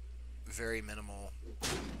 very minimal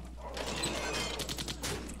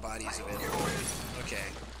bodies available. Okay,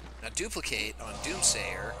 now Duplicate on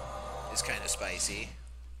Doomsayer is kind of spicy,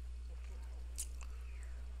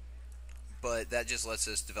 but that just lets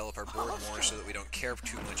us develop our board more so that we don't care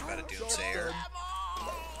too much about a Doomsayer.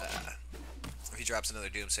 If he drops another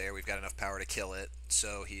Doomsayer, we've got enough power to kill it,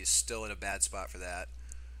 so he's still in a bad spot for that.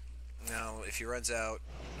 Now, if he runs out...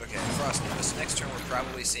 Okay, Frost Nimbus. Next turn, we're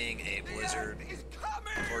probably seeing a Blizzard,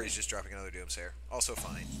 or he's just dropping another Doomsayer. Also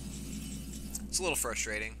fine. It's a little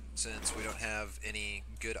frustrating, since we don't have any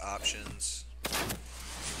good options, but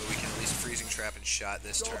we can at least Freezing Trap and Shot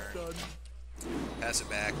this turn. Pass it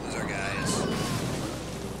back, lose our guys.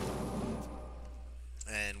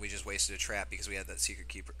 And we just wasted a trap because we had that Secret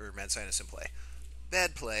Keeper, or Mad Scientist in play.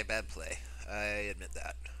 Bad play, bad play. I admit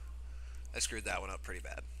that. I screwed that one up pretty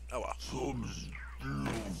bad. Oh well.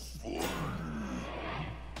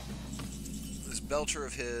 This Belcher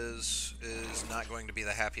of his is not going to be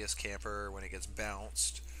the happiest camper when it gets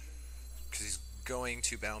bounced, because he's going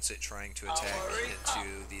to bounce it trying to attack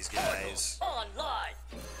into these guys. Online.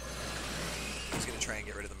 He's going to try and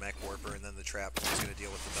get rid of the Mech Warper, and then the trap is going to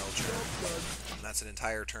deal with the Belcher. And that's an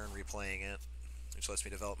entire turn replaying it, which lets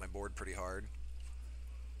me develop my board pretty hard.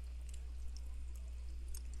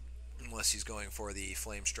 Unless he's going for the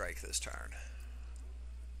Flame Strike this turn.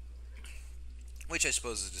 Which I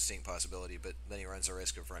suppose is a distinct possibility, but then he runs the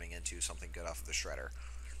risk of running into something good off of the Shredder.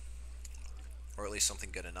 Or at least something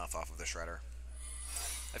good enough off of the Shredder.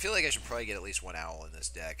 I feel like I should probably get at least one Owl in this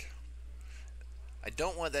deck. I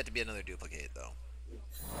don't want that to be another Duplicate, though.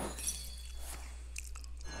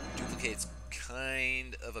 Duplicate's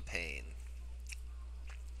kind of a pain.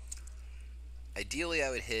 Ideally, I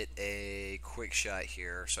would hit a Quick Shot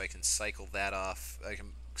here, so I can cycle that off.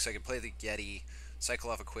 So I can play the Yeti, cycle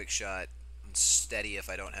off a Quick Shot, and steady if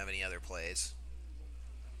I don't have any other plays.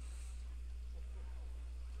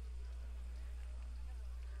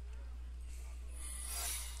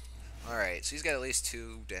 Alright, so he's got at least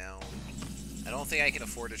 2 down. I don't think I can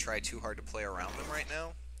afford to try too hard to play around them right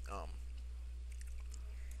now.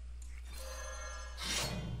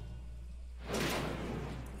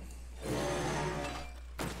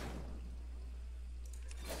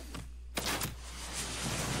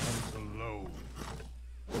 Alone.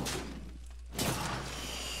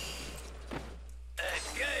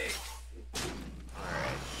 Engage.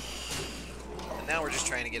 Alright. And now we're just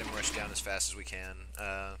trying to get him rushed down as fast as we can.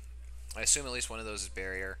 I assume at least one of those is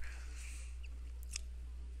barrier.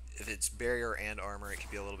 If it's barrier and armor, it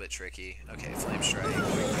can be a little bit tricky. Okay, Flame Strike,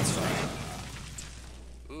 that's fine.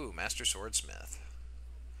 Ooh, Master Swordsmith.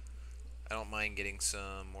 I don't mind getting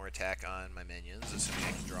some more attack on my minions, assuming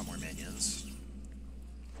I can draw more minions.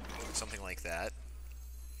 Something like that.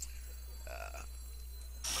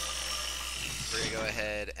 We're going to go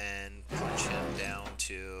ahead and punch him down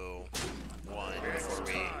to 1 before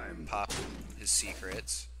we pop his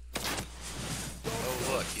secrets.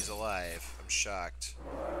 Oh look, he's alive. I'm shocked.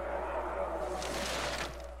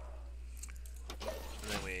 And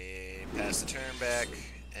then we pass the turn back,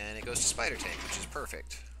 and it goes to Spider Tank, which is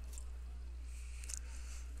perfect.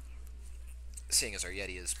 Seeing as our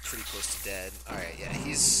Yeti is pretty close to dead. Alright, yeah,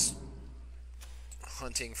 he's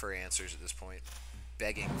hunting for answers at this point.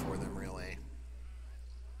 Begging for them, really.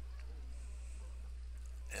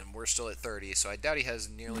 And we're still at 30, so I doubt he has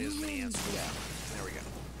nearly as many answers. Yeah, there we go.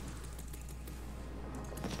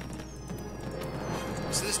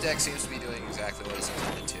 So this deck seems to be doing exactly what it's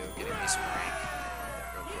intended to, getting me some rank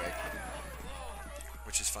real quick.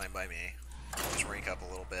 Which is fine by me. Just rank up a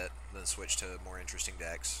little bit, then switch to more interesting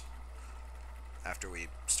decks after we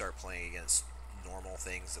start playing against normal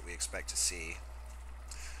things that we expect to see.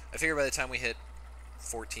 I figure by the time we hit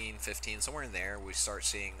 14, 15, somewhere in there, we start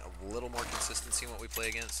seeing a little more consistency in what we play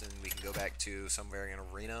against, and we can go back to some variant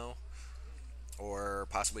of Reno, or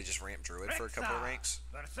possibly just ramp Druid for a couple of ranks.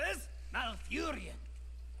 Versus Malfurion.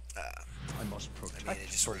 I must protect. I mean, it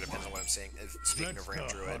just sort of depends on what I'm saying. Speaking of ramp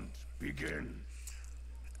Druid, hunt begin.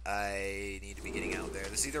 I need to be getting out there.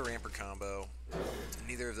 This is either ramp or combo.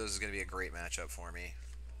 Neither of those is going to be a great matchup for me.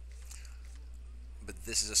 But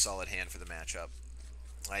this is a solid hand for the matchup.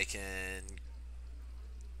 I can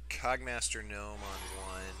Cogmaster Gnome on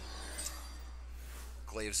 1,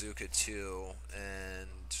 Glaive Zuka 2,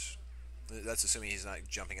 and that's assuming he's not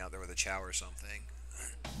jumping out there with a Chow or something.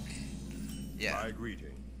 Yeah. My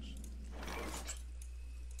greetings.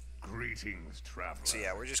 Greetings, traveler. So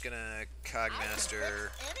yeah, we're just gonna Cogmaster,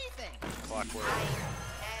 Clockwork.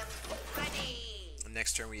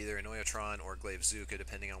 Next turn we either Annoyotron or Glaive Zuka,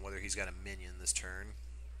 depending on whether he's got a minion this turn.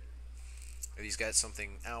 If he's got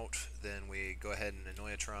something out, then we go ahead and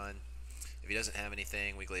Annoyotron. If he doesn't have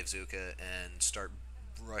anything, we Glaive Zuka and start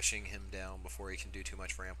rushing him down before he can do too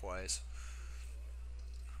much ramp-wise.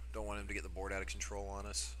 Don't want him to get the board out of control on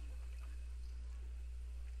us.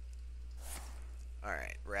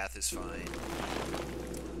 Alright, Wrath is fine.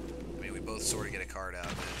 I mean, we both sort of get a card out,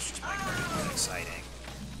 but it's just my card is not exciting.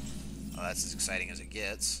 Well, that's as exciting as it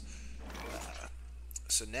gets.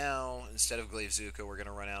 So now, instead of Glaive Zuka, we're going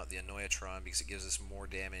to run out the Annoyotron because it gives us more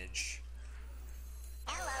damage.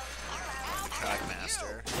 The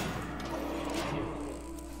Cogmaster.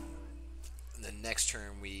 And then next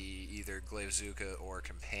turn, we either Glaive Zuka or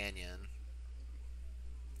Companion.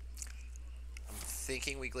 I'm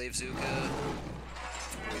thinking we Glaive Zuka.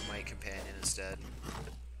 We might Companion instead.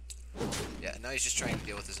 Yeah, now he's just trying to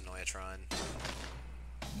deal with his Annoyotron.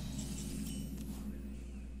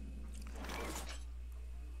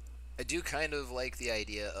 I do kind of like the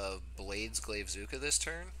idea of Blades Glaive Zuka this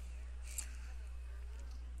turn.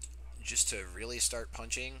 Just to really start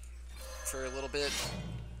punching for a little bit.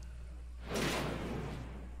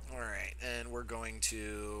 Alright, and we're going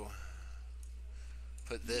to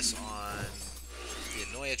put this on the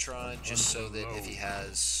Annoyotron just so that if he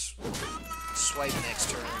has swipe next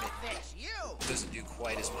turn, it doesn't do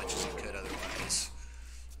quite as much as it could otherwise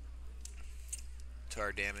to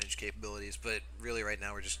our damage capabilities. But really right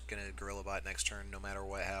now we're just going to Gorilla Bot next turn no matter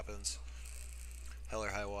what happens. Hell or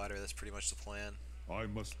high water, that's pretty much the plan. I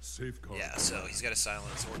must safeguard. Yeah, so he's got a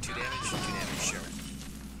silence or 2 damage? 2 damage, sure.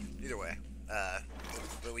 Either way.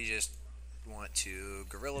 But we just want to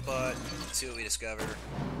Gorilla Bot, see what we discover.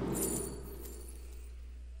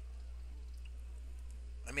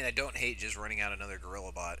 I mean, I don't hate just running out another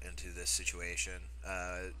Gorilla Bot into this situation.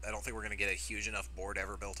 I don't think we're going to get a huge enough board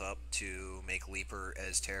ever built up to make Leaper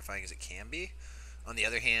as terrifying as it can be. On the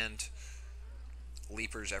other hand,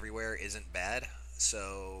 Leapers everywhere isn't bad,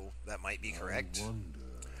 so that might be correct.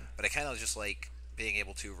 But I kind of just like being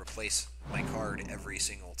able to replace my card every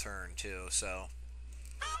single turn, too, so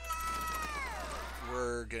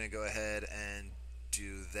we're going to go ahead and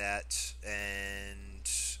do that, and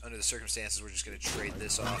under the circumstances, we're just going to trade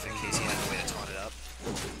this off in case he has a way to taunt it up.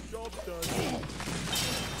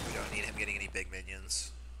 We don't need him getting any big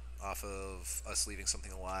minions off of us leaving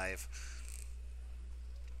something alive.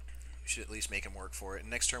 We should at least make him work for it. And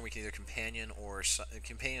next turn, we can either Companion or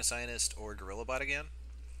Companion Scientist or Gorilla Bot again.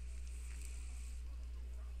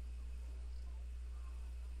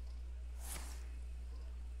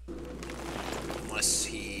 Unless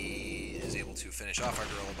he is able to finish off our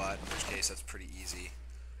Gorilla Bot, in which case that's pretty easy.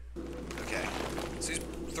 Okay. So he's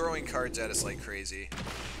throwing cards at us like crazy.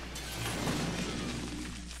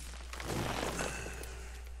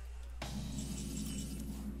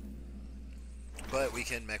 But we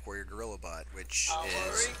can Mech Warrior Gorilla Bot, which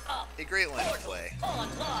is a great line of play.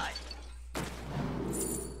 Online.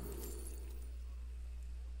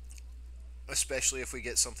 Especially if we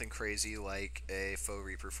get something crazy like a Foe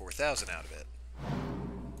Reaper 4000 out of it.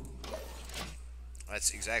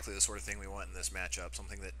 That's exactly the sort of thing we want in this matchup.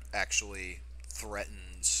 Something that actually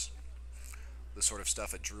threatens the sort of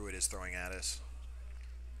stuff a Druid is throwing at us.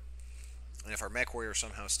 And if our Mech Warrior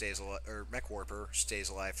somehow stays alive, or Mech Warper stays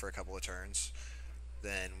alive for a couple of turns,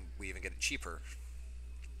 then we even get it cheaper.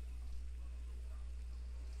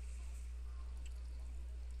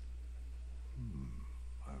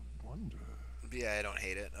 I wonder. But yeah, I don't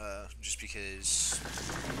hate it, just because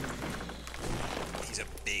he's a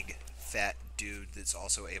big, fat dude that's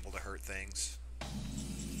also able to hurt things.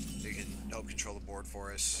 He can help control the board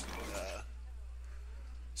for us.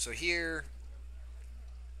 So here,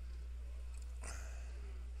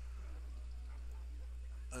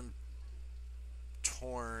 I'm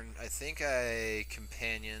torn. I think I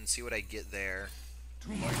companion, see what I get there. To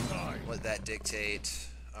my side. Let that dictate.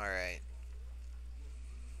 Alright.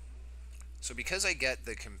 So because I get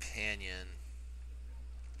the companion,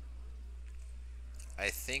 I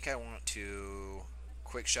think I want to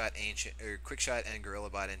quickshot ancient or quickshot and Gorilla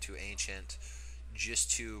Bot into ancient just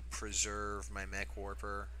to preserve my Mech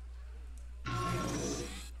Warper. I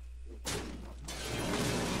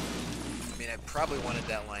mean, I probably wanted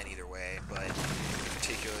that line either way, but I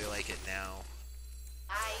particularly like it now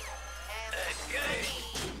I am ready.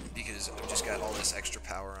 because I've just got all this extra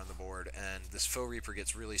power on the board, and this Foe Reaper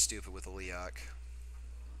gets really stupid with a Leok.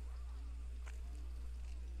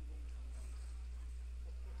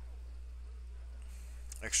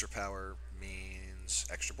 Extra power means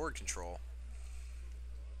extra board control.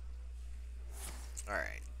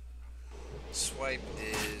 Alright. Swipe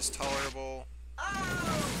is tolerable.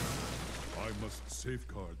 I must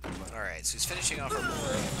safeguard the land. Alright, so he's finishing off our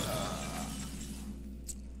board.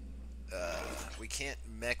 We can't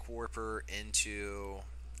Mech Warper into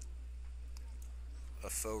a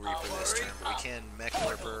Foe Reaper this turn, but we can Mech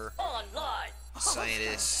Warper, Online.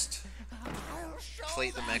 Scientist,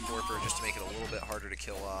 plate the Mech Warper just to make it a little bit harder to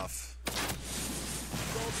kill off.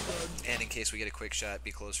 And in case we get a quick shot,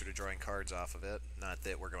 be closer to drawing cards off of it. Not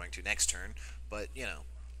that we're going to next turn, but, you know,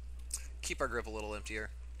 keep our grip a little emptier.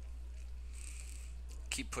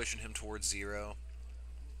 Keep pushing him towards 0.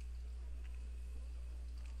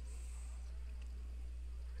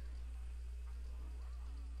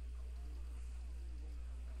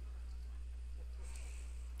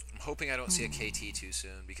 I'm hoping I don't see a KT too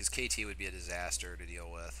soon, because KT would be a disaster to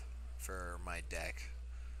deal with for my deck.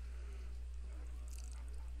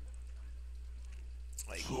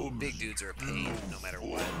 Like, big dudes are a pain no matter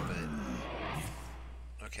what,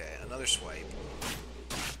 but... Okay, another swipe.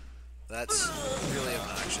 That's really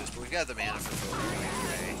obnoxious, but we've got the mana for Foe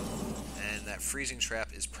Reaper, and that freezing trap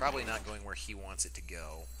is probably not going where he wants it to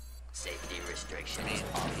go. Safety restrictions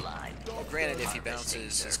offline. Granted, if he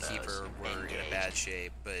bounces his keeper, we're in a bad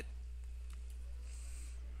shape, but...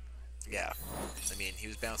 Yeah, I mean, he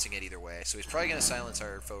was bouncing it either way, so he's probably going to silence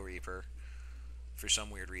our Foe Reaper for some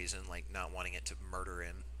weird reason, like not wanting it to murder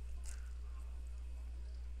him.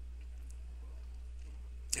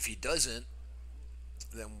 If he doesn't,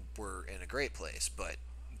 then we're in a great place, but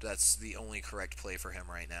that's the only correct play for him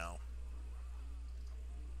right now.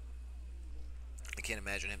 I can't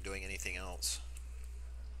imagine him doing anything else.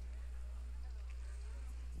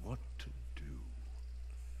 What to do?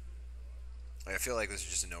 I feel like this is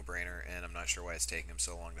just a no-brainer, and I'm not sure why it's taking him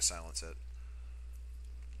so long to silence it.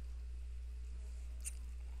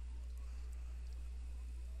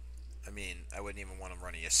 I mean, I wouldn't even want him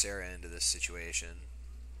running Ysera into this situation.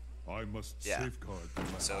 I must Yeah. safeguard the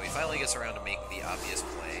land. So he finally gets around to making the obvious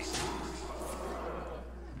play.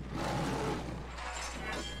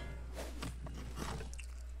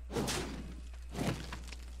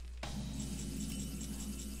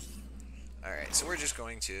 Alright, so we're just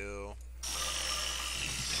going to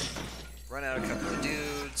run out a couple of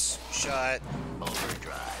dudes, shot,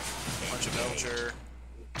 Overdrive. bunch of Belcher,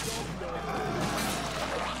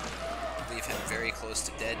 leave him very close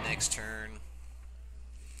to dead next turn,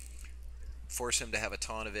 force him to have a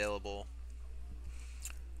taunt available,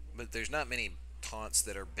 but there's not many taunts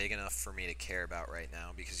that are big enough for me to care about right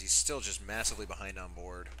now because he's still just massively behind on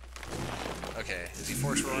board. Okay, is he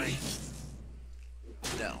force rolling?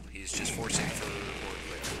 No, he's just forcing for board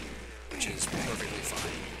clear, which is perfectly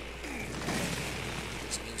fine.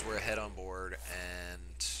 This means we're ahead on board,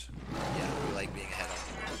 and yeah, we like being ahead on.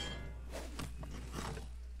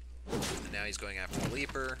 And now he's going after the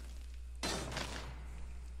Leaper.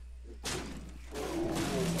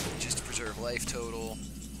 Just to preserve life total.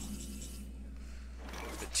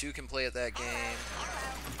 But 2 can play at that game.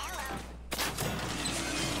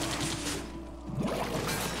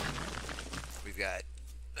 We've got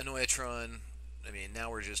Annoyatron. I mean, now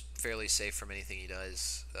we're just fairly safe from anything he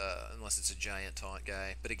does, unless it's a giant taunt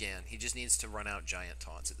guy. But again, he just needs to run out giant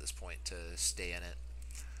taunts at this point to stay in it.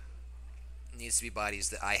 It needs to be bodies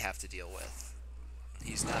that I have to deal with.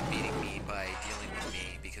 He's not beating me by dealing with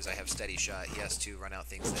me because I have steady shot. He has to run out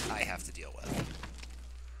things that I have to deal with.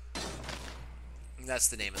 And that's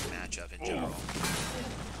the name of the matchup in general.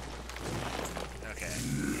 Okay,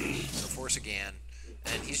 so Force again.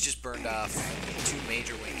 And he's just burned off 2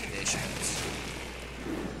 major win conditions.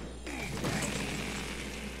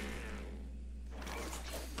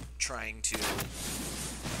 Trying to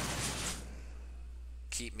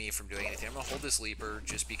keep me from doing anything. I'm going to hold this Leaper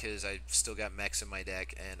just because I've still got mechs in my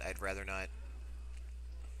deck, and I'd rather not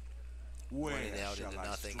run it out into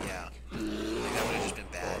nothing. Yeah. I think that would have just been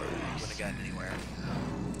bad. Wouldn't have gotten anywhere.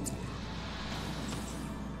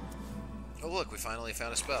 Oh look, we finally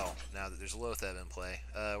found a spell, now that there's a Loatheb in play.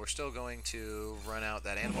 We're still going to run out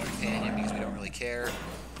that Animal Companion because we don't really care,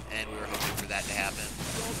 and we were hoping for that to happen.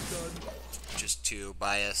 Just to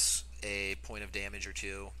buy us a point of damage or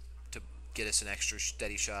 2 to get us an extra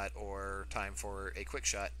steady shot or time for a quick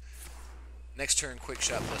shot. Next turn, quick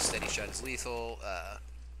shot plus steady shot is lethal.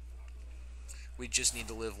 We just need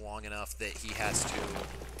to live long enough that he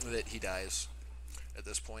dies at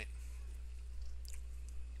this point.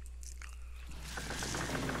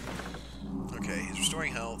 Okay, he's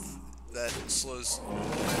restoring health. That slows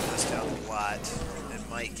us down a lot and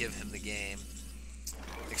might give him the game.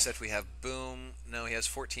 Except we have Boom. No, he has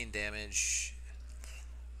 14 damage.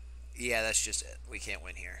 Yeah, that's just it. We can't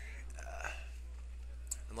win here.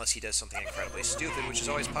 Unless he does something incredibly stupid, which is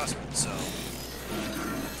always possible. So,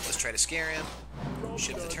 let's try to scare him,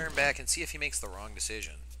 ship the turn back, and see if he makes the wrong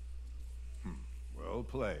decision. Well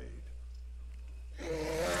played. I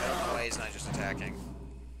don't know why he's not just attacking.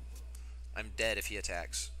 I'm dead if he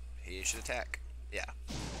attacks. He should attack. Yeah.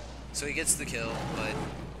 So he gets the kill, but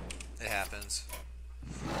it happens.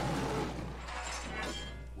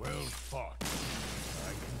 Well fought.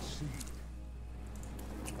 I can see.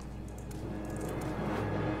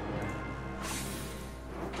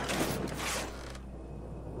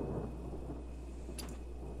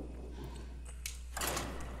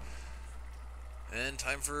 And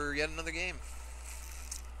time for yet another game.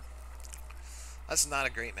 That's not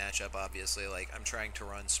a great matchup, obviously. Like, I'm trying to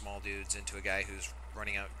run small dudes into a guy who's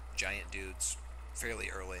running out giant dudes fairly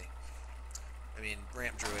early. I mean,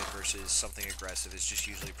 Ramp Druid versus something aggressive is just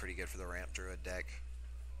usually pretty good for the Ramp Druid deck.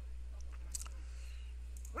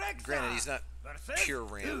 Granted, he's not pure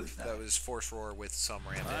Ramp. That was Force Roar with some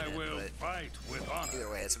Ramp in it, but Fight with honor.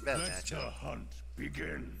 either way, it's a bad Let matchup. the hunt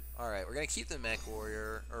begin. Alright, we're going to keep the Mech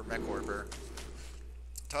Warrior, or Mech Warper.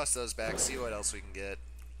 Toss those back, see what else we can get.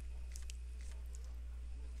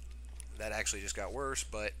 That actually just got worse,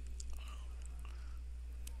 but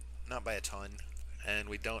not by a ton. And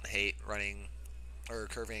we don't hate running or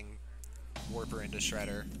curving Warper into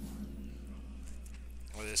Shredder.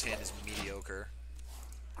 Well, this hand is mediocre.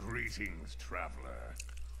 Greetings, traveler.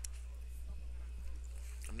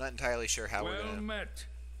 I'm not entirely sure how we're Well going to met.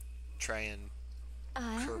 try and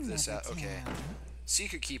I'll curve this never out. Okay. tell.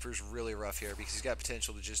 Secret Keeper's really rough here because he's got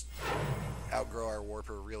potential to just outgrow our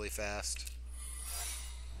Warper really fast.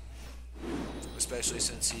 Especially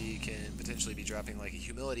since he can potentially be dropping like a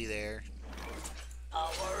Humility there.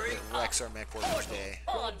 It wrecks our Mech Warper's day.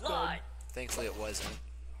 Online. Thankfully it wasn't.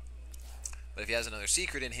 But if he has another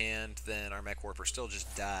Secret in hand, then our Mech Warper still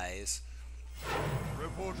just dies.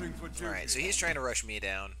 Reporting for duty. Alright, so he's trying to rush me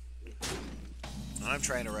down. And I'm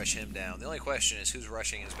trying to rush him down. The only question is who's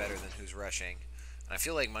rushing is better than who's rushing. And I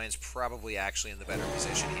feel like mine's probably actually in the better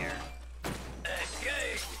position here.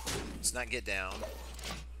 Engage. Let's not get down.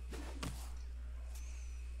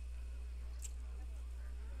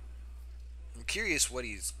 I'm curious what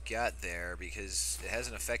he's got there because it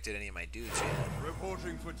hasn't affected any of my dudes yet.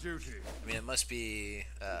 Reporting for duty. I mean, it must be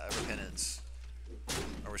Repentance.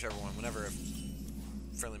 Or whichever one. Whenever a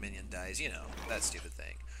friendly minion dies, you know, that stupid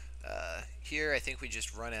thing. Here, I think we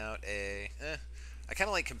just run out a... I kind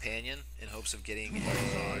of like Companion in hopes of getting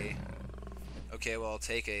a... Okay, well, I'll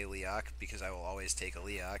take a Leok because I will always take a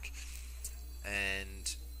Leok.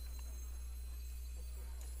 And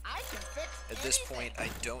I can fix at this anything. point, I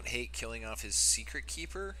don't hate killing off his Secret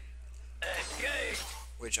Keeper, Engage.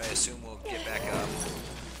 which I assume will get back up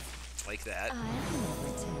like that. I'll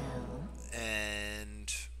never tell.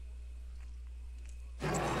 And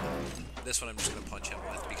this one I'm just going to punch him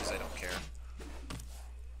with because I don't care.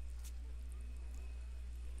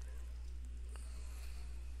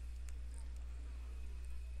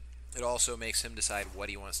 It also makes him decide what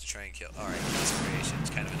he wants to try and kill. Alright, that's a creation. It's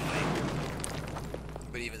kind of annoying.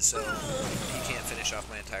 But even so, he can't finish off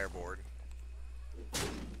my entire board.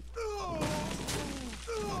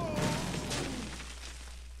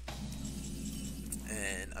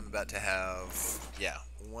 And I'm about to have, yeah,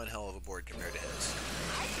 one hell of a board compared to his.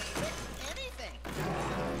 I can hit anything.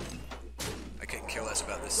 I couldn't care less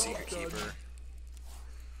about this Secret Keeper.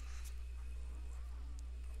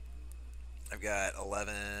 I've got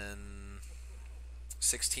 11,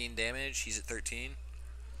 16 damage. He's at 13.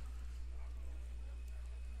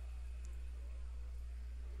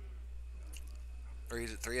 Or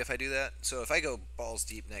he's at 3 if I do that. So if I go balls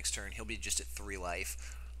deep next turn, he'll be just at 3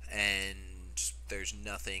 life. And there's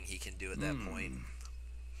nothing he can do at that point.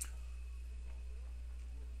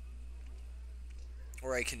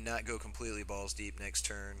 Or I cannot go completely balls deep next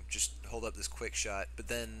turn, just hold up this quick shot, but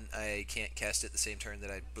then I can't cast it the same turn that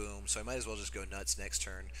I boom, so I might as well just go nuts next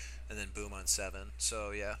turn, and then boom on 7, so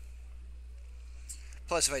yeah.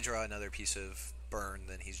 Plus if I draw another piece of burn,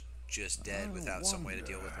 then he's just dead without some way to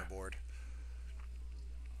deal with my board.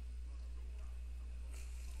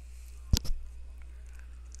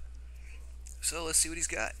 So let's see what he's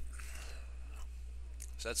got.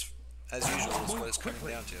 So that's, as usual, that's what it's coming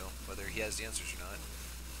down to, whether he has the answers or not.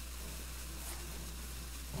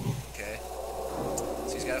 Okay.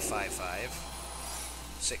 So he's got a 5/5,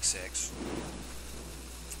 6/6,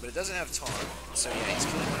 but it doesn't have taunt, so yeah, he's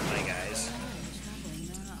killing one of my guys.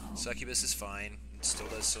 Succubus is fine. It still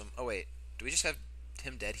does some. Oh wait, do we just have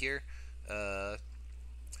him dead here?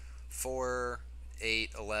 4,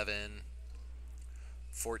 8, 11,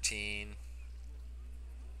 14.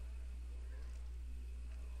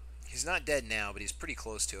 He's not dead now, but he's pretty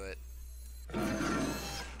close to it.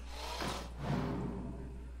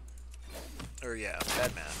 Or yeah,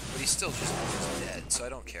 bad math. But he's still just dead, so I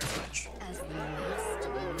don't care much.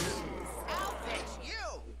 I'll fix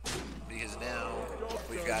you. Because now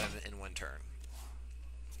we've got him in one turn.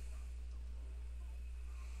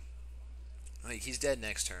 Like, he's dead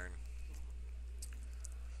next turn.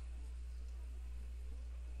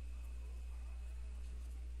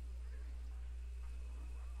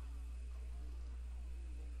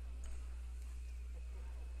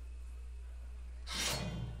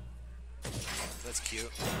 That's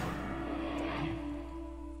cute.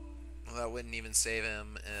 Well, that wouldn't even save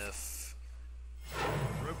him if...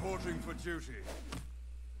 Reporting for duty.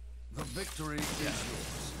 The victory is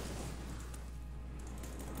yours.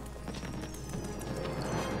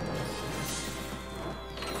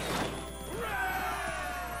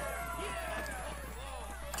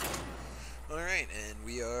 Alright, and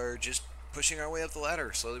we are just pushing our way up the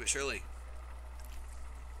ladder, slowly but surely.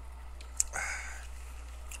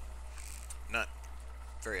 Not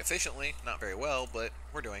very efficiently, not very well, but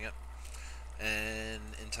we're doing it. And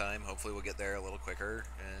in time, hopefully we'll get there a little quicker.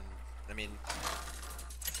 And, I mean,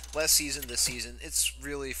 last season, this season, it's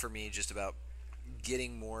really, for me, just about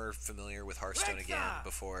getting more familiar with Hearthstone again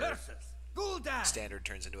before Standard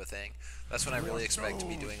turns into a thing. That's when I really expect to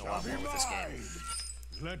be doing a lot more with this game.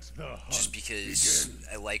 Just because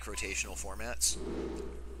I like rotational formats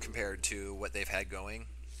compared to what they've had going.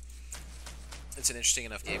 It's an interesting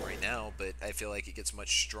enough game right now, but I feel like it gets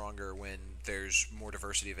much stronger when there's more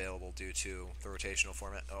diversity available due to the rotational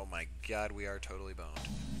format. Oh my god, we are totally boned.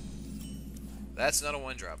 That's not a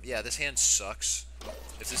 1-drop. Yeah, this hand sucks.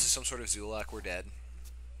 If this is some sort of Zulak, we're dead.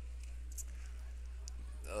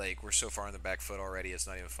 Like, we're so far on the back foot already, it's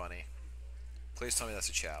not even funny. Please tell me that's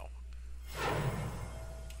a Chow.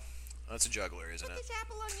 That's a juggler, isn't it? Put this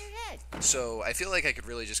apple on your head. So, I feel like I could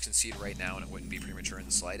really just concede right now and it wouldn't be premature in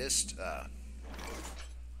the slightest.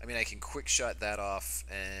 I mean, I can quick shot that off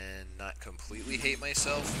and not completely hate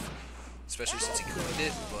myself, especially since he cooked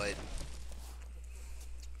it, but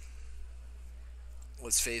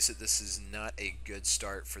let's face it, this is not a good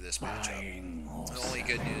start for this matchup. The only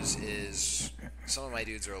good news is some of my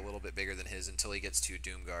dudes are a little bit bigger than his until he gets 2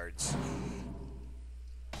 Doom Guards.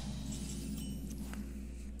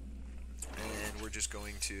 And we're just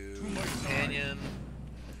going to Companion.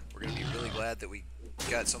 We're going to be really glad that we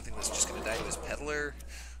got something that's just going to die to his Peddler.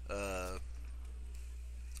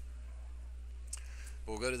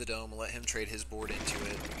 We'll go to the Dome, we'll let him trade his board into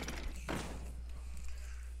it.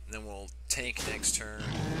 And then we'll tank next turn.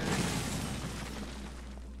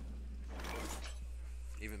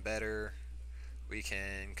 Even better, we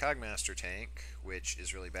can Cogmaster tank, which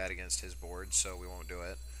is really bad against his board, so we won't do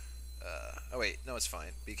it. Oh wait, no, it's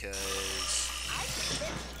fine because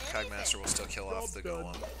Cogmaster will still kill off the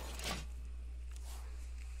golem.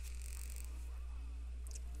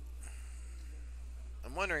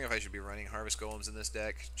 I'm wondering if I should be running Harvest Golems in this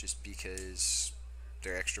deck just because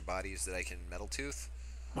they're extra bodies that I can Metal Tooth.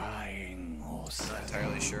 Buying or Not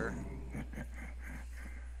entirely sure.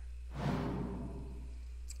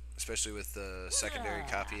 Especially with the secondary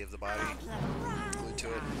copy of the body glued to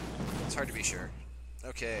it. It's hard to be sure.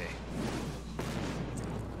 Okay.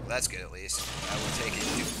 Well, that's good at least. I will take a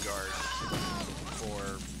Doom Guard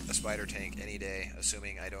for a Spider Tank any day,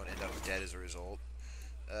 assuming I don't end up dead as a result.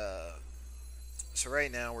 So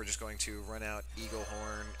right now we're just going to run out Eagle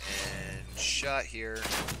Horn and Shot here.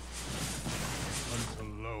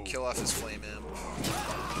 Kill off his Flame Imp.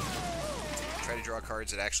 Try to draw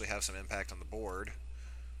cards that actually have some impact on the board.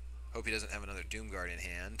 Hope he doesn't have another Doomguard in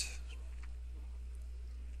hand.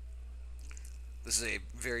 This is a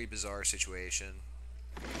very bizarre situation.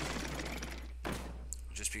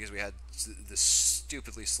 Just because we had this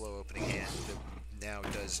stupidly slow opening hand that now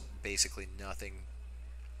does basically nothing.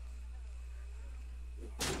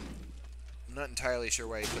 I'm not entirely sure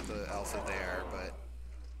why he put the alpha there, but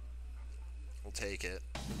we'll take it.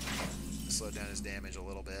 Slow down his damage a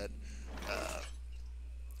little bit.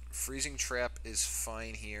 Freezing Trap is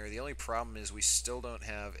fine here. The only problem is we still don't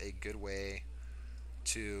have a good way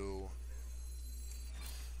to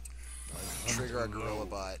trigger our Gorilla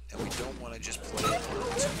Bot, and we don't want to just play it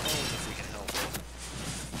on its own if we can help it.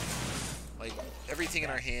 Like, everything in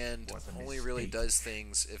our hand only really does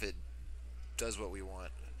things if it does what we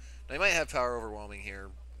want. Now, I might have Power Overwhelming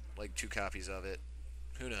here, like 2 copies of it.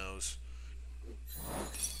 Who knows?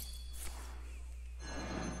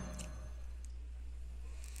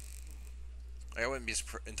 I wouldn't be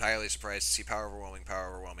entirely surprised to see Power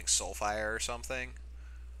Overwhelming Soulfire or something,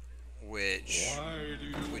 which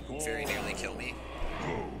would very nearly kill me.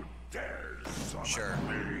 Sure.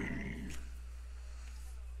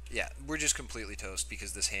 Yeah, we're just completely toast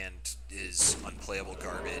because this hand is unplayable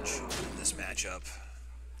garbage in this matchup.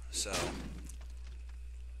 So,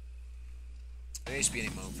 there needs to be any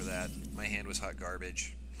move for that. My hand was hot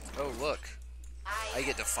garbage. Oh, look. I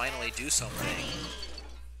get to finally do something.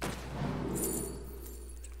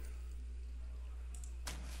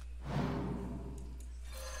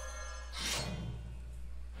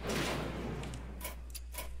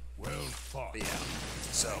 But yeah,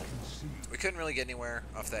 so we couldn't really get anywhere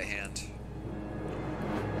off that hand.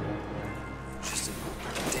 Just a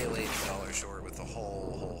day late, $1 short with the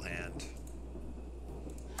whole hand.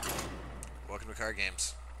 Welcome to card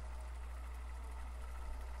games.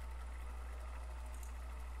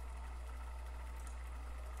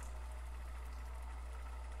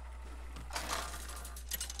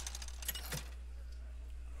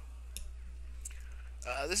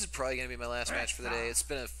 This is probably going to be my last match for the day. It's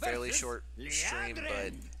been a fairly short stream,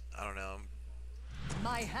 but I don't know.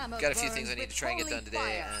 Got a few things I need to try and get done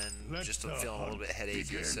today, and just I'm feeling a little bit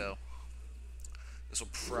headachy, so this will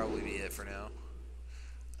probably be it for now.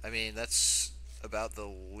 I mean, that's about the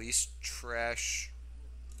least trash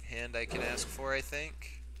hand I can ask for, I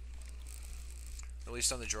think. At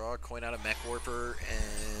least on the draw, coin out a Mech Warper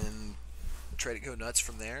and try to go nuts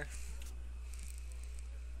from there.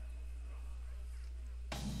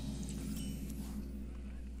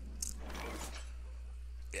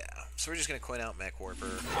 So we're just going to coin out Mech Warper.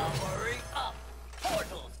 Hurry up!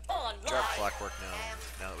 Portals online! Drop Clockwork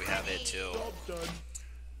now that we have it too.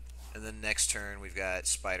 And then next turn we've got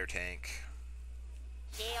Spider Tank.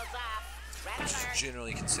 Which is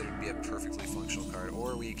generally considered to be a perfectly functional card.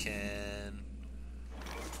 Or we can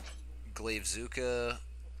Glaive Zuka.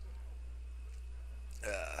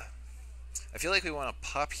 I feel like we want to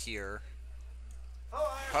pop here.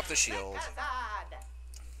 Pop the shield.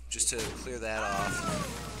 Just to clear that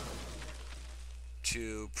off.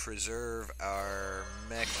 To preserve our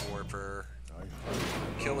Mech Warper,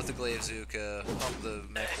 kill with the Glaive Zuka, pump the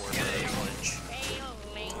Mech Warper, punch,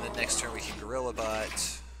 and then next turn we can Gorilla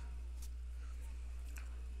Bot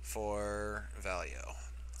for value.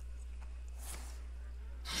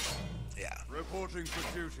 Yeah. Reporting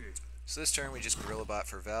for duty. So this turn we just Gorilla Bot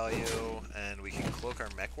for value, and we can cloak our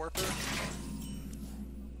Mech Warper.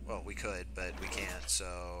 Well, we could, but we can't,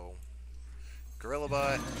 so Gorilla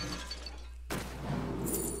Bot.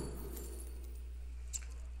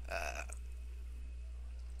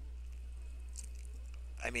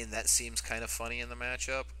 I mean, that seems kind of funny in the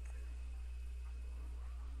matchup.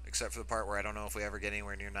 Except for the part where I don't know if we ever get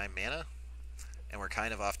anywhere near 9 mana. And we're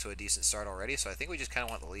kind of off to a decent start already, so I think we just kind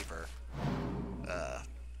of want the Leaper. And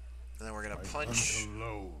then we're going to punch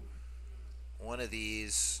one of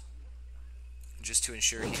these just to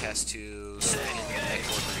ensure he has to swing into the Mech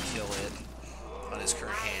Warper to kill it on his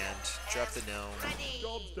current hand. Drop the gnome.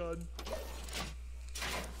 Job's done.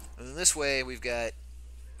 And then this way we've got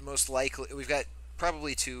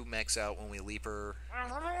probably 2 mechs out when we leaper,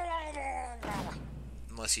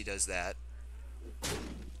 unless he does that.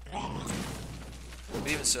 But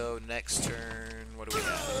even so, next turn, what do we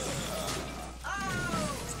have?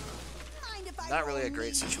 Not really a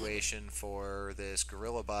great situation for this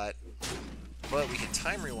Gorilla Bot, but we can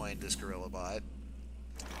time rewind this Gorilla Bot.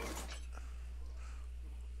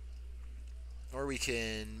 Or we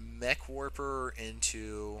can Mech Warper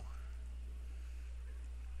into...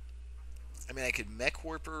 I mean, I could Mech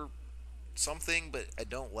Warper something, but I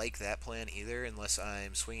don't like that plan either unless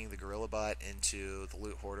I'm swinging the Gorilla Bot into the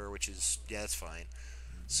Loot Hoarder, which is, yeah, that's fine.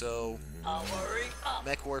 So,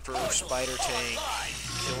 Mech Warper, Spider Tank,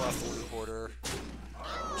 kill off the Loot Hoarder,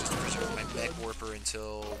 just to preserve my Mech Warper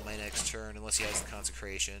until my next turn, unless he has the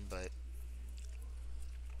Consecration, but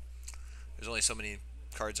there's only so many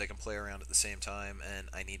cards I can play around at the same time, and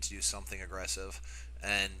I need to do something aggressive.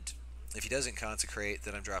 And if he doesn't Consecrate,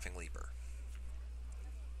 then I'm dropping Leaper,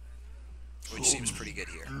 which seems pretty good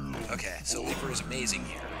here. Okay, so Leaper is amazing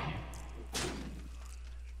here.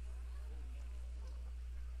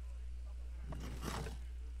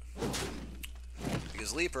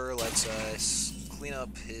 Because Leaper lets us clean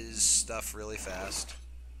up his stuff really fast.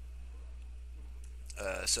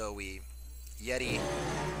 So we Yeti,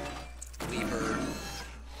 Leaper,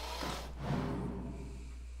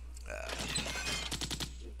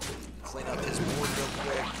 clean up his board real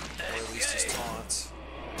quick, or at least his taunts.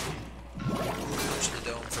 Punch the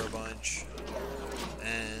dome for a bunch.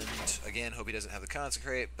 And again, hope he doesn't have the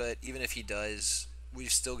Consecrate, but even if he does,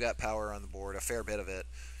 we've still got power on the board, a fair bit of it.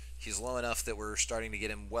 He's low enough that we're starting to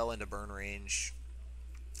get him well into burn range.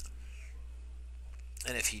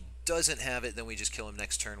 And if he doesn't have it, then we just kill him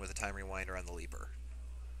next turn with a Time Rewinder on the Leaper.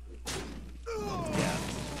 Yeah.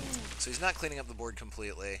 So he's not cleaning up the board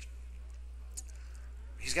completely.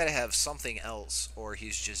 He's got to have something else, or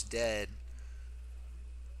he's just dead.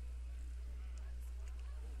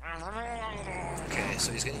 Okay,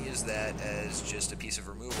 so he's going to use that as just a piece of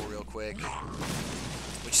removal real quick,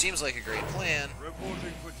 which seems like a great plan.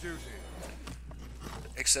 Reporting for duty.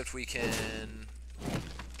 Except we can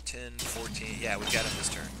 10, 14. Yeah, we've got him this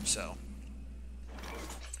turn. So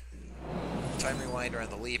Time Rewinder on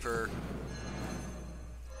the Leaper.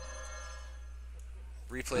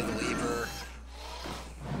 Replay the Leaper.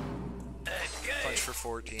 Punch for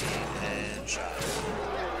 14 and shot.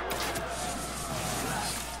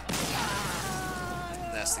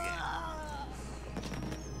 And that's the game.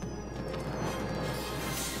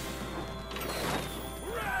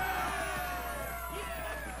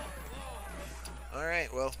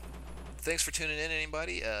 Alright, well, thanks for tuning in,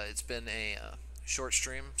 anybody. It's been a short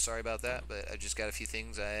stream. Sorry about that, but I just got a few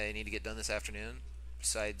things I need to get done this afternoon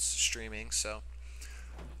besides streaming, so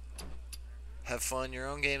have fun your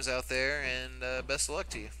own games out there, and best of luck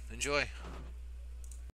to you. Enjoy.